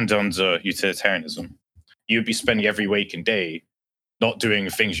and under utilitarianism, you'd be spending every waking day not doing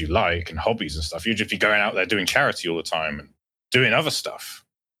things you like and hobbies and stuff. You'd just be going out there doing charity all the time and doing other stuff,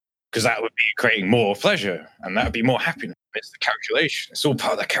 because that would be creating more pleasure and that would be more happiness. It's the calculation. It's all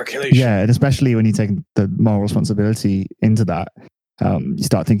part of the calculation. Yeah, and especially when you take the moral responsibility into that, you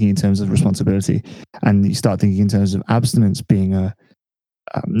start thinking in terms of responsibility, and you start thinking in terms of abstinence being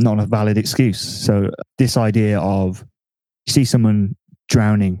not a valid excuse. So this idea of you see someone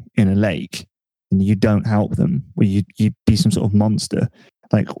drowning in a lake and you don't help them, or you'd be some sort of monster,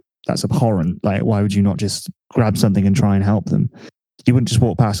 like that's abhorrent. Like, why would you not just grab something and try and help them? You wouldn't just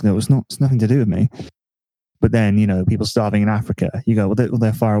walk past and go, it's nothing to do with me. But then, people starving in Africa, you go, well,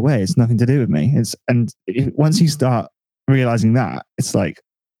 they're far away. It's nothing to do with me. Once you start realizing that, it's like,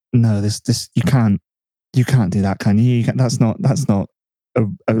 no, this you can't do that, can you? That's not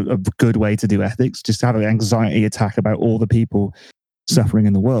a good way to do ethics. Just have an anxiety attack about all the people suffering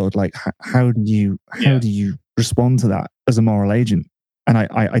in the world. Like, how do you respond to that as a moral agent? And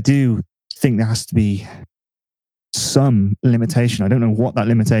I do think there has to be some limitation. I don't know what that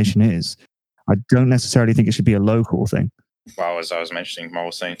limitation is. I don't necessarily think it should be a local thing. Well, as I was mentioning,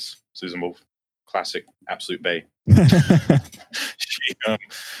 Moral Saints, Susan Wolf, classic, absolute bae.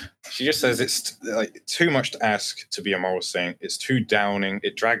 She just says it's like too much to ask to be a moral saint. It's too downing.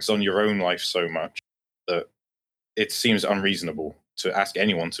 It drags on your own life so much that it seems unreasonable to ask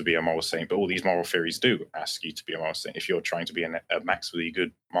anyone to be a moral saint. But all these moral theories do ask you to be a moral saint if you're trying to be a maximally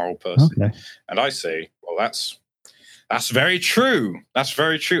good moral person. Okay. And I say, well, that's very true. That's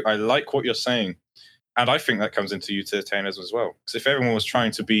very true. I like what you're saying. And I think that comes into utilitarianism as well. Because if everyone was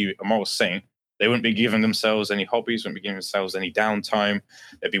trying to be a moral saint, they wouldn't be giving themselves any hobbies, wouldn't be giving themselves any downtime.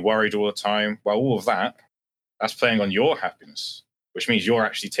 They'd be worried all the time. Well, all of that's playing on your happiness, which means you're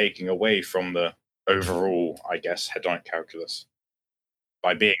actually taking away from the overall, I guess, hedonic calculus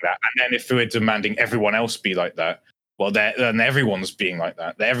by being that. And then if we're demanding everyone else be like that, well, then everyone's being like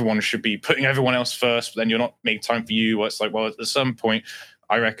that. Everyone should be putting everyone else first, but then you're not making time for you. Well, it's like, well, at some point,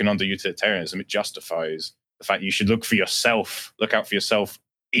 I reckon under utilitarianism, it justifies the fact you should look out for yourself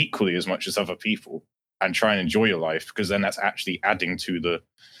equally as much as other people and try and enjoy your life, because then that's actually adding to the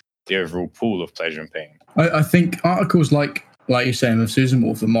overall pool of pleasure and pain. I think articles like you're saying with Susan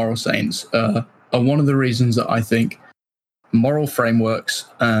Wolf, the moral saints, are one of the reasons that I think moral frameworks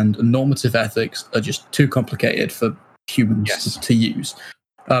and normative ethics are just too complicated for humans to use.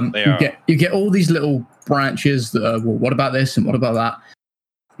 You get all these little branches that are, well, what about this and what about that?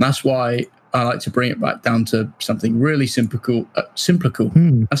 And that's why I like to bring it back down to something really simple. That's a new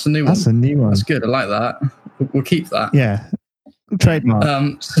one. That's a new one. That's good. I like that. We'll keep that. Yeah.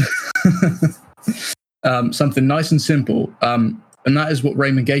 Trademark. Something nice and simple. And that is what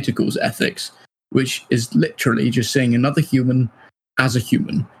Raymond Gator calls ethics, which is literally just seeing another human as a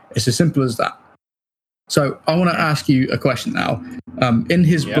human. It's as simple as that. So I want to ask you a question now. In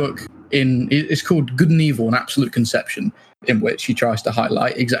his book, it's called Good and Evil, an Absolute Conception, in which he tries to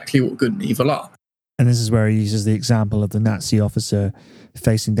highlight exactly what good and evil are. And this is where he uses the example of the Nazi officer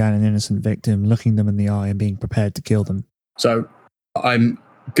facing down an innocent victim, looking them in the eye and being prepared to kill them. So I'm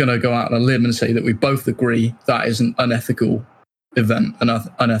going to go out on a limb and say that we both agree that is an unethical event, an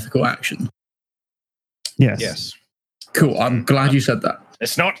unethical action. Yes. Cool. I'm glad you said that.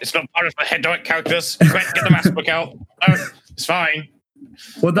 It's not part of the hedonic calculus. Get the math book out. No, it's fine.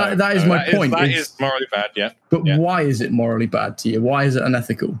 Well, that is my point. That is morally bad, yeah. But why is it morally bad to you? Why is it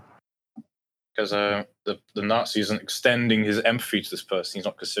unethical? Because the Nazi isn't extending his empathy to this person. He's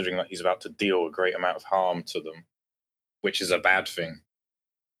not considering that he's about to deal a great amount of harm to them, which is a bad thing,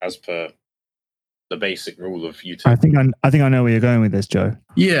 as per the basic rule of utility. I think I know where you're going with this, Joe.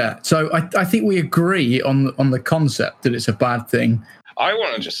 Yeah, so I think we agree on the concept that it's a bad thing. I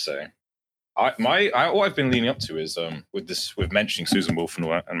want to just say, what I've been leaning up to is with mentioning Susan Wolf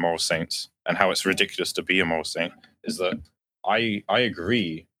and moral saints and how it's ridiculous to be a moral saint, is that I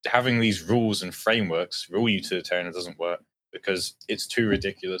agree having these rules and frameworks. Rule utilitarian doesn't work because it's too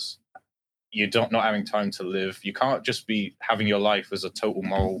ridiculous. You're not having time to live. You can't just be having your life as a total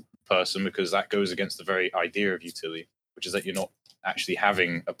moral person, because that goes against the very idea of utility, which is that you're not actually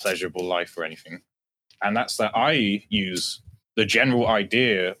having a pleasurable life or anything. And that's that I use the general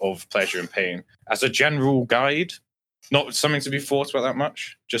idea of pleasure and pain as a general guide, not something to be thought about that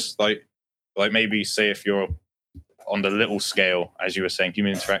much. Just like maybe say if you're on the little scale, as you were saying,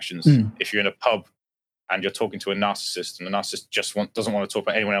 human interactions, if you're in a pub and you're talking to a narcissist and the narcissist doesn't want to talk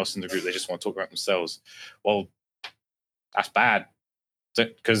about anyone else in the group, they just want to talk about themselves. Well, that's bad,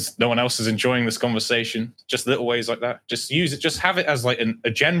 because no one else is enjoying this conversation. Just little ways like that. Just use it. Just have it as like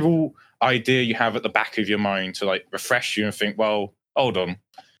a general idea you have at the back of your mind to like refresh you and think, well, hold on.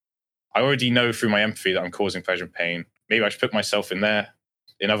 I already know through my empathy that I'm causing pleasure and pain. Maybe I should put myself in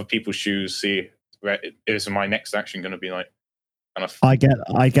other people's shoes, see is my next action going to be like kind of I get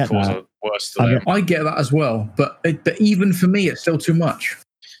that. Worse to them. I get that as well, but even for me, it's still too much.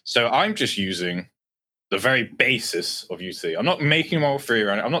 So I'm just using the very basis of utility. I'm not making a moral theory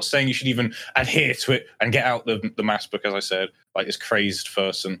around it. I'm not saying you should even adhere to it and get out the mass book, as I said, like this crazed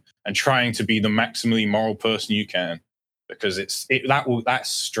person, and trying to be the maximally moral person you can, because that's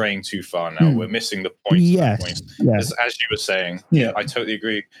straying too far now. We're missing the point. Yes. As you were saying, I totally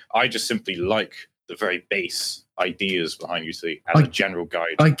agree. I just simply like the very base ideas behind utility as a general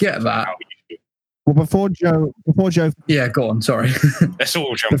guide. I get that. Well, before Joe. Yeah, go on. Sorry. Let's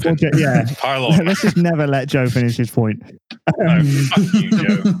all jump in. Pile on. Let's just never let Joe finish his point. No, fuck you,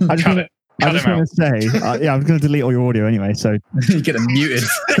 Joe. I just want to say, I'm going to delete all your audio anyway. So you get him muted.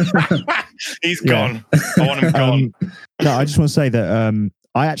 He's gone. I want him gone. No, I just want to say that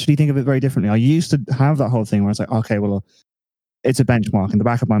I actually think of it very differently. I used to have that whole thing where it's like, okay, well, it's a benchmark in the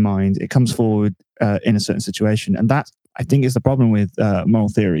back of my mind. It comes forward in a certain situation, and that I think is the problem with moral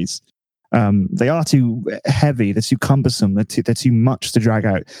theories. They are too heavy, they're too cumbersome, they're too much to drag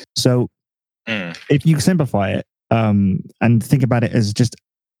out. So if you simplify it and think about it as just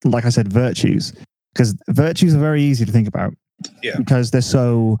like I said, virtues, because virtues are very easy to think about. Yeah. Because they're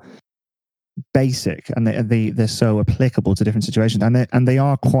so basic and they're so applicable to different situations, and they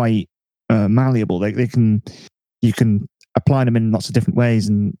are quite malleable. You can apply them in lots of different ways,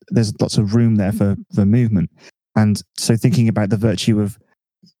 and there's lots of room there for movement. And so thinking about the virtue of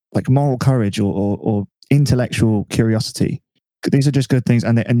like moral courage or intellectual curiosity, these are just good things,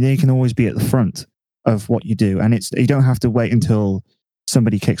 and they can always be at the front of what you do. And you don't have to wait until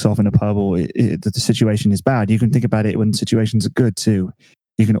somebody kicks off in a pub or the situation is bad. You can think about it when situations are good too.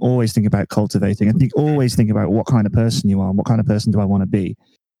 You can always think about cultivating, and always think about what kind of person you are and what kind of person do I want to be.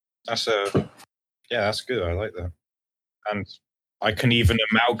 That's good. I like that. And I can even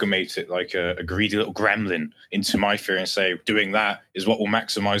amalgamate it like a greedy little gremlin into my theory and say, doing that is what will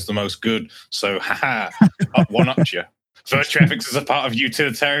maximize the most good. So, one up you. Virtue ethics is a part of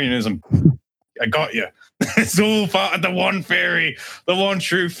utilitarianism. I got you. It's all part of the one theory, the one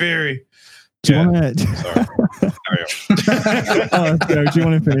true theory. Do you want to? Sorry. Carry on. Do you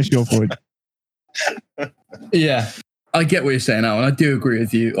want to finish your point? Yeah, I get what you're saying now, and I do agree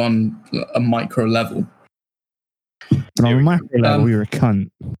with you on a micro level. But on a macro level, you're a cunt.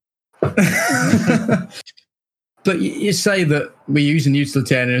 But you say that we're using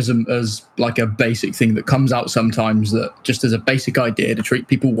utilitarianism as like a basic thing that comes out sometimes, that just as a basic idea to treat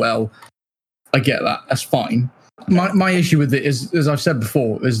people well. I get that. That's fine. My issue with it is, as I've said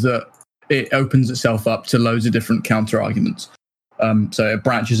before, is that it opens itself up to loads of different counter arguments. So it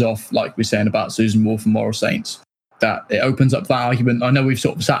branches off, like we're saying about Susan Wolf and Moral Saints, that it opens up that argument. I know we've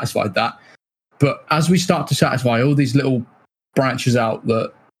sort of satisfied that, but as we start to satisfy all these little branches out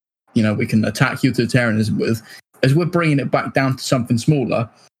that, you know, we can attack utilitarianism with, as we're bringing it back down to something smaller,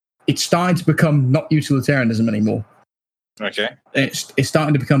 it's starting to become not utilitarianism anymore. Okay. It's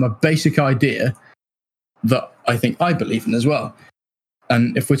starting to become a basic idea that I think I believe in as well.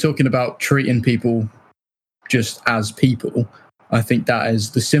 And if we're talking about treating people just as people, I think that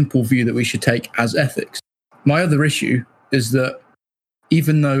is the simple view that we should take as ethics. My other issue is that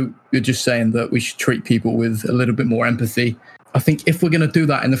even though you're just saying that we should treat people with a little bit more empathy, I think if we're going to do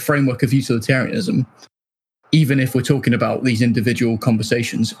that in the framework of utilitarianism, even if we're talking about these individual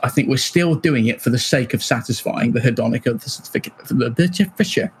conversations, I think we're still doing it for the sake of satisfying the hedonic of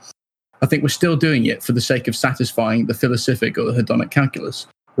the I think we're still doing it for the sake of satisfying the philosophic or the hedonic calculus,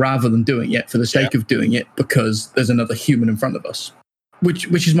 rather than doing it for the sake of doing it because there's another human in front of us, which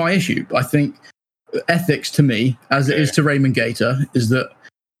is my issue. I think ethics, to me, as it is to Raymond Gator, is that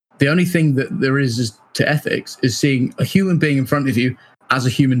the only thing that there is to ethics is seeing a human being in front of you as a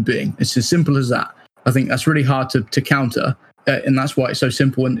human being. It's as simple as that. I think that's really hard to counter, and that's why it's so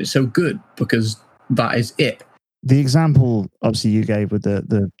simple and it's so good, because that is it. The example, obviously, you gave with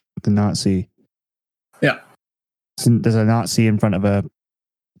the Nazi. Yeah. So there's a Nazi in front of a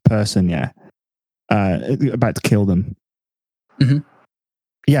person, about to kill them. Mm-hmm.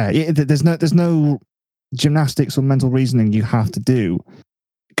 Yeah, there's no gymnastics or mental reasoning you have to do,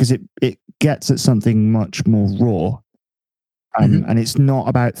 because it gets at something much more raw. And it's not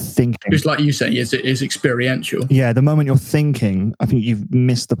about thinking. Just like you say, it is experiential. Yeah, the moment you're thinking, I think you've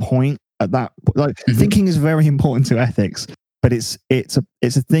missed the point at that. Like, thinking is very important to ethics, but it's a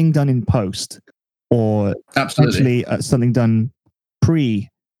thing done in post, or absolutely actually something done pre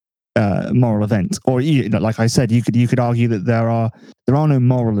moral event. Or like I said, you could argue that there are no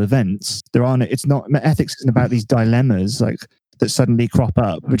moral events. It's not, ethics isn't about these dilemmas like that suddenly crop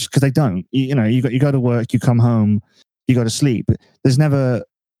up, which, because they don't. You go to work, you come home, you go to sleep. It's not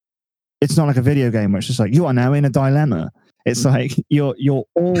like a video game where it's just like, you are now in a dilemma. It's like you're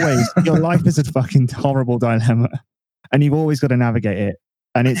always, your life is a fucking horrible dilemma, and you've always got to navigate it.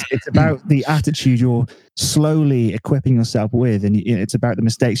 And it's about the attitude you're slowly equipping yourself with, and it's about the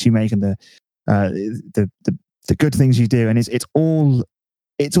mistakes you make and the good things you do, and it's all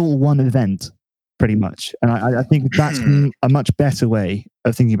one event pretty much. And I think that's a much better way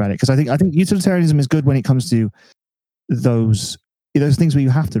of thinking about it, because I think utilitarianism is good when it comes to those things where you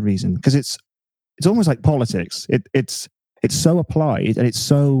have to reason, because it's almost like politics. It's so applied and it's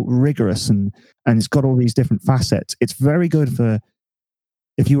so rigorous, and it's got all these different facets. It's very good for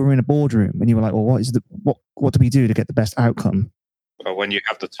if you were in a boardroom and you were like, well, what do we do to get the best outcome? Well, when you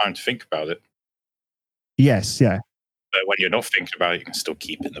have the time to think about it. Yes, yeah. But when you're not thinking about it, you can still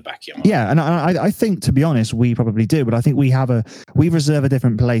keep it in the back of your mind. Yeah, and I think, to be honest, we probably do, but I think we reserve a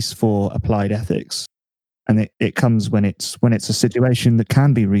different place for applied ethics, and it comes when it's a situation that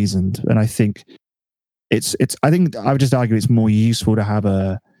can be reasoned. And I think I would just argue it's more useful to have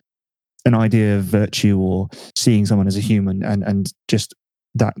an idea of virtue or seeing someone as a human, and just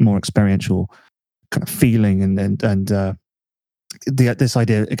that more experiential kind of feeling and this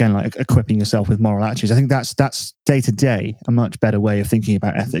idea again, like equipping yourself with moral attitudes. I think that's day to day a much better way of thinking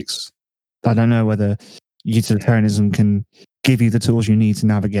about ethics. I don't know whether utilitarianism can give you the tools you need to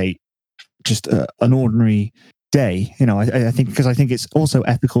navigate just an ordinary day. I think because I think it's also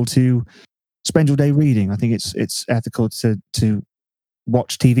ethical to spend your day reading. I think it's ethical to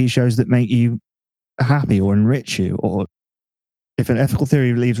watch TV shows that make you happy or enrich you. Or if an ethical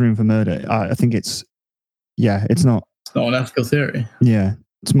theory leaves room for murder, I think it's not. It's not an ethical theory. Yeah,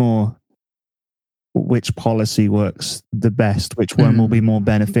 it's more which policy works the best, which one will be more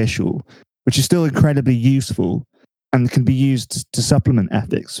beneficial, which is still incredibly useful and can be used to supplement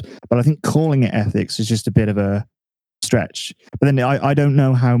ethics. But I think calling it ethics is just a bit of a stretch. But then I don't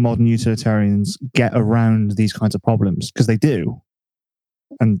know how modern utilitarians get around these kinds of problems, because they do.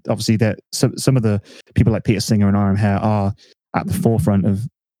 And obviously, some of the people like Peter Singer and Aram Hare are at the forefront of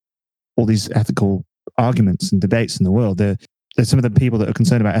all these ethical arguments and debates in the world. They're some of the people that are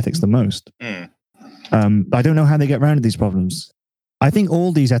concerned about ethics the most. I don't know how they get around these problems. I think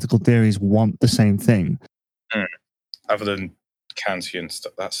all these ethical theories want the same thing. Other than Kantian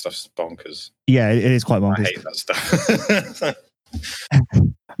stuff, that stuff's bonkers. Yeah, it is quite bonkers. I hate that stuff.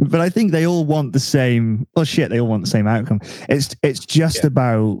 But I think they all want the same. Well, shit, they all want the same outcome. It's just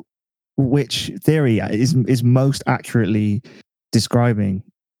about which theory is most accurately describing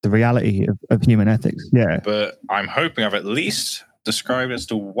the reality of human ethics. Yeah, but I'm hoping I've at least described as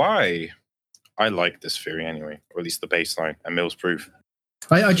to why I like this theory anyway, or at least the baseline and Mill's proof.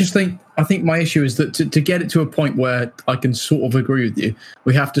 I think my issue is that to get it to a point where I can sort of agree with you,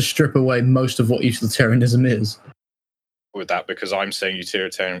 we have to strip away most of what utilitarianism is. With that, because I'm saying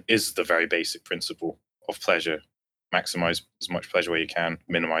utilitarian is the very basic principle of pleasure. Maximize as much pleasure where you can,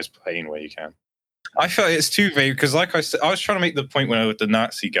 minimize pain where you can. I feel like it's too vague, because like I said, I was trying to make the point when I was the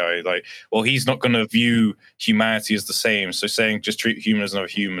Nazi guy, like, well, he's not going to view humanity as the same, so saying just treat human as another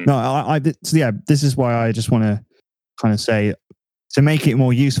human. No, this is why I just want to kind of say, to make it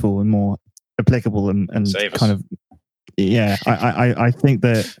more useful and more applicable and kind of, I think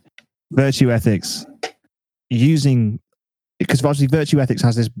that virtue ethics because obviously virtue ethics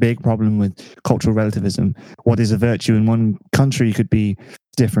has this big problem with cultural relativism. What is a virtue in one country could be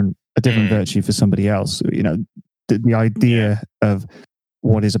a different virtue for somebody else. The idea of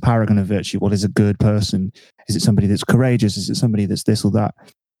what is a paragon of virtue, what is a good person? Is it somebody that's courageous? Is it somebody that's this or that?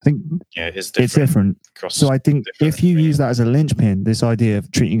 I think it's different. So I think if you use that as a linchpin, this idea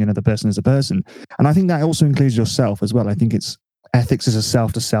of treating another person as a person, and I think that also includes yourself as well. I think ethics is a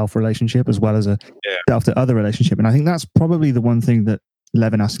self-to-self relationship as well as a self-to-other relationship. And I think that's probably the one thing that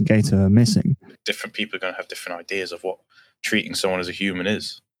Levinas and Gator are missing. Different people are going to have different ideas of what treating someone as a human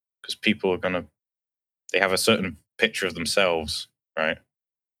is, because people are they have a certain picture of themselves, right?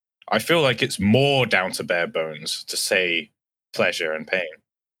 I feel like it's more down to bare bones to say pleasure and pain.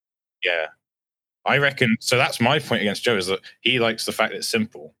 Yeah. I reckon, so that's my point against Joe, is that he likes the fact that it's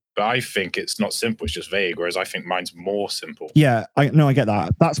simple. But I think it's not simple, it's just vague, whereas I think mine's more simple. Yeah, I get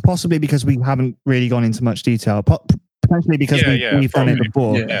that. That's possibly because we haven't really gone into much detail. Potentially because we've done it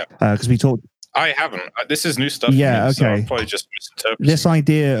before. Because we talked... I haven't. This is new stuff. Yeah, okay. So I'll probably just misinterpret this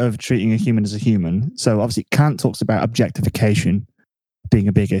idea of treating a human as a human. So obviously Kant talks about objectification being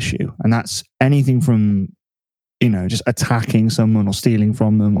a big issue. And that's anything from, just attacking someone or stealing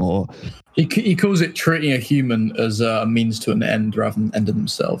from them, or... He calls it treating a human as a means to an end rather than end in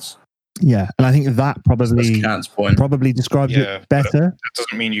themselves. Yeah, and I think that probably Kant's point. Probably describes it better. That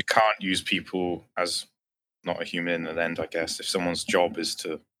doesn't mean you can't use people as not a human in the end, I guess. If someone's job is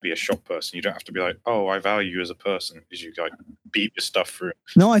to be a shop person, you don't have to be like, oh, I value you as a person, because you like beat your stuff through.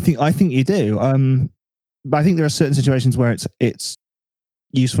 No, I think you do. But I think there are certain situations where it's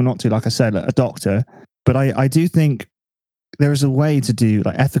useful not to, like I said, like a doctor. But I do think there is a way to do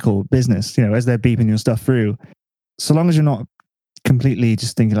like ethical business, as they're beeping your stuff through, so long as you're not completely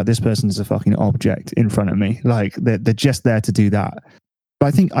just thinking like this person is a fucking object in front of me, like they're just there to do that. But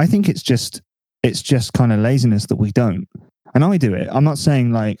I think it's just kind of laziness that we don't. And I do it. I'm not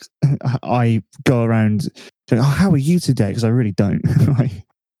saying like I go around saying, oh, how are you today? Because I really don't.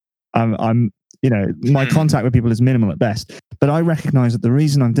 I'm my contact with people is minimal at best. But I recognize that the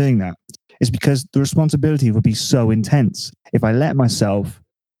reason I'm doing that is because the responsibility would be so intense if I let myself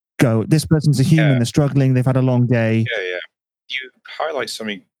go. This person's a human, they're struggling, they've had a long day. Yeah. You highlight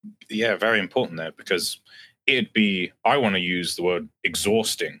something, very important there, because it'd be, I want to use the word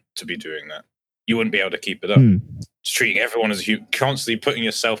exhausting to be doing that. You wouldn't be able to keep it up. Just treating everyone as a human, constantly putting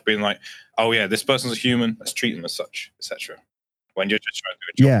yourself being like, oh yeah, this person's a human, let's treat them as such, etc. When you're just trying to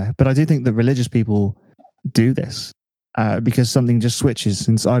do a job. Yeah, but I do think that religious people do this because something just switches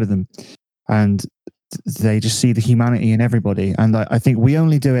inside of them. And they just see the humanity in everybody. And I think we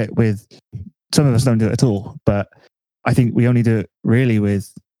only do it with, some of us don't do it at all, but I think we only do it really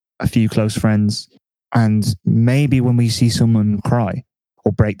with a few close friends. And maybe when we see someone cry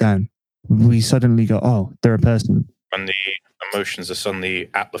or break down, we suddenly go, oh, they're a person. And the emotions are suddenly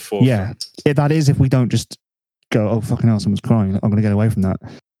at the forefront. Yeah, that is if we don't just go, oh, fucking hell, someone's crying. I'm going to get away from that.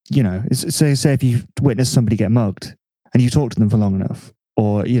 You know, say if you witness somebody get mugged and you talk to them for long enough,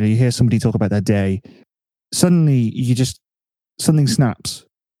 or, you know, you hear somebody talk about their day, suddenly something snaps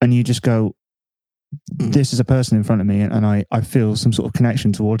and you just go, this is a person in front of me, and I feel some sort of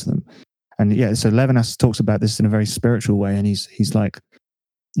connection towards them. And yeah, so Levinas talks about this in a very spiritual way, and he's like,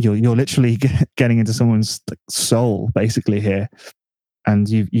 you're literally getting into someone's soul basically here, and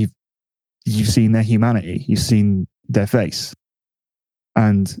you've seen their humanity, you've seen their face,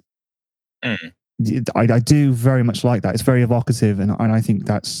 and I do very much like that. It's very evocative, and I think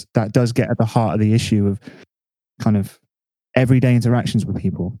that does get at the heart of the issue of kind of everyday interactions with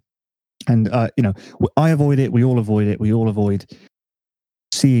people. And you know, I avoid it. We all avoid it. We all avoid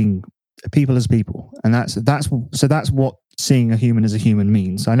seeing people as people, and that's what seeing a human as a human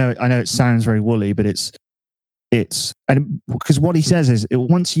means. I know it sounds very woolly, but it's and because what he says is,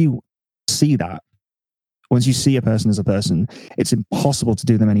 once you see that, once you see a person as a person, it's impossible to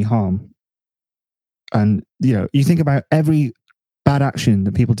do them any harm. And you know, you think about every bad action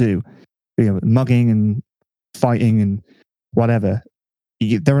that people do, you know, mugging and fighting and whatever.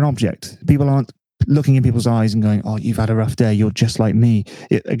 They're an object. People aren't looking in people's eyes and going, "Oh, you've had a rough day. You're just like me."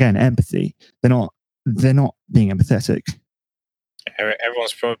 Again, empathy. They're not being empathetic.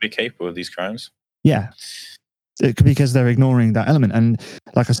 Everyone's probably capable of these crimes. Yeah, because they're ignoring that element. And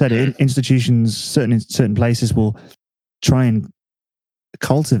like I said, institutions, certain places will try and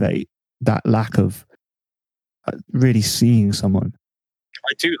cultivate that lack of really seeing someone.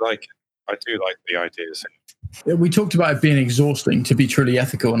 I do like the ideas. We talked about it being exhausting to be truly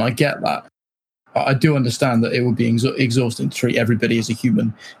ethical, and I get that. I do understand that it would be exhausting to treat everybody as a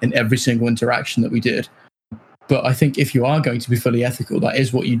human in every single interaction that we did. But I think if you are going to be fully ethical, that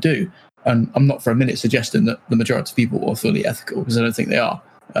is what you do. And I'm not for a minute suggesting that the majority of people are fully ethical, because I don't think they are.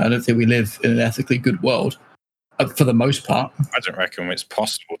 I don't think we live in an ethically good world for the most part. I don't reckon it's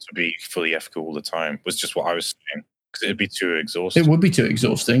possible to be fully ethical all the time, was just what I was saying. Because it'd be too exhausting. It would be too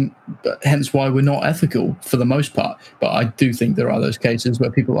exhausting, but hence why we're not ethical for the most part. But I do think there are those cases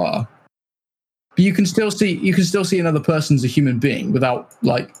where people are. But you can still see another person as a human being without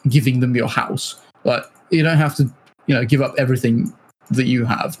like giving them your house. Like you don't have to, you know, give up everything that you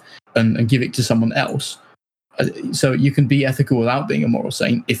have and give it to someone else. So you can be ethical without being a moral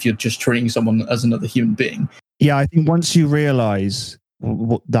saint if you're just treating someone as another human being. Yeah, I think once you realize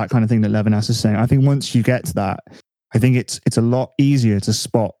that kind of thing that Levinas is saying, I think once you get to that, I think it's a lot easier to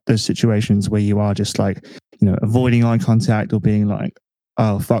spot those situations where you are just like, you know, avoiding eye contact or being like,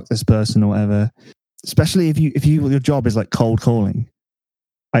 oh, fuck this person or whatever. Especially if your job is like cold calling,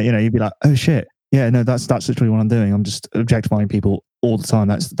 you know, you'd be like, oh shit, yeah, no, that's literally what I'm doing. I'm just objectifying people all the time.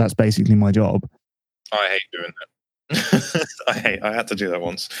 That's basically my job. I hate doing that. I had to do that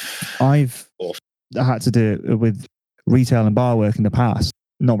once. I've had to do it with retail and bar work in the past.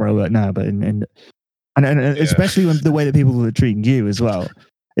 Not where I work now, but and especially when the way that people were treating you as well.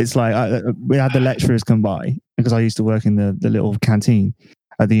 It's like we had the lecturers come by, because I used to work in the little canteen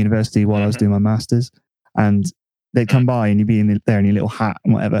at the university while I was doing my masters, and they'd come by and you'd be there in your little hat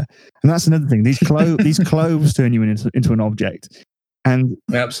and whatever. And that's another thing. These clothes turn you into an object. And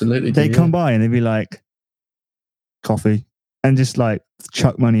absolutely, they come by and they'd be like, coffee, and just like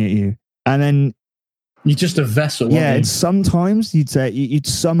chuck money at you, and then you're just a vessel. Yeah, and sometimes you'd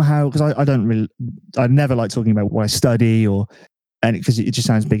somehow, because I never like talking about what I study and because it just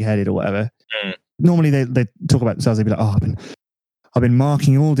sounds big-headed or whatever. Normally they talk about themselves. They'd be like, oh, I've been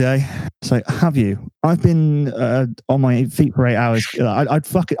marking all day. It's like, have you? I've been on my feet for 8 hours.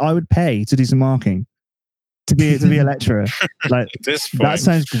 I would pay to do some marking to be a lecturer. Like that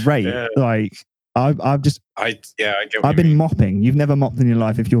sounds great. Yeah. Like I've been mopping. You've never mopped in your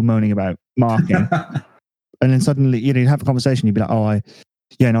life if you're moaning about marking. And then suddenly, you know, you'd have a conversation. You'd be like, "Oh, I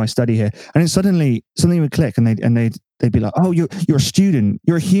study here." And then suddenly, something would click, and they'd be like, "Oh, you're a student.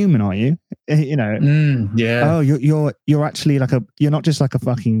 You're a human, are you? You know? Yeah. Oh, you're actually you're not just like a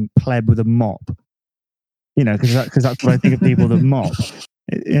fucking pleb with a mop. You know, because that's what I think of people that mop.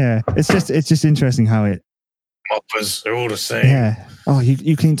 Yeah, it's just interesting how it. Moppers are all the same. Yeah. Oh,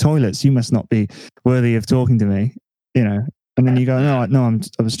 you clean toilets. You must not be worthy of talking to me. You know. And then you go, no, I'm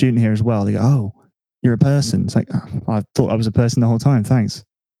a student here as well. They go, oh. You're a person. It's like, oh, I thought I was a person the whole time. Thanks.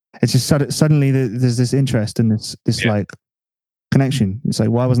 It's just suddenly there's this interest and this like connection. It's like,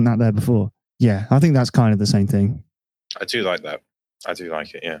 why wasn't that there before? Yeah, I think that's kind of the same thing. I do like that. I do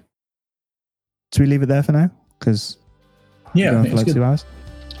like it. Yeah. Do we leave it there for now? Because Yeah, I we're think going it's for like good. 2 hours.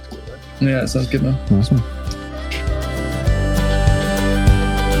 Yeah, that sounds good, man. Nice one.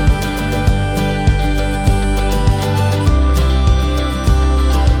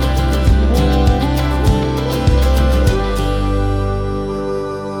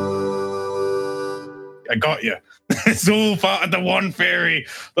 I got you. It's all part of the one theory,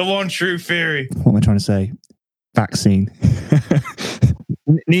 the one true theory. What am I trying to say? Vaccine.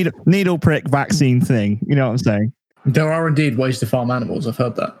 Needle prick vaccine thing. You know what I'm saying? There are indeed ways to farm animals. I've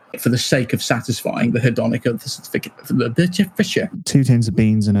heard that for the sake of satisfying the hedonic of the certificate for the fisher. 2 tins of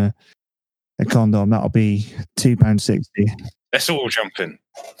beans and a condom. That'll be £2.60. Let's all jump in.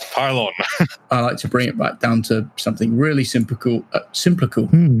 Pile on. I like to bring it back down to something really simplical. Simplical.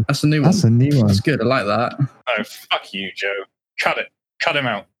 That's a new one. That's a new one. That's good. I like that. Oh, fuck you, Joe. Cut it. Cut him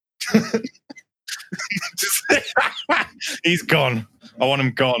out. He's gone. I want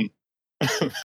him gone.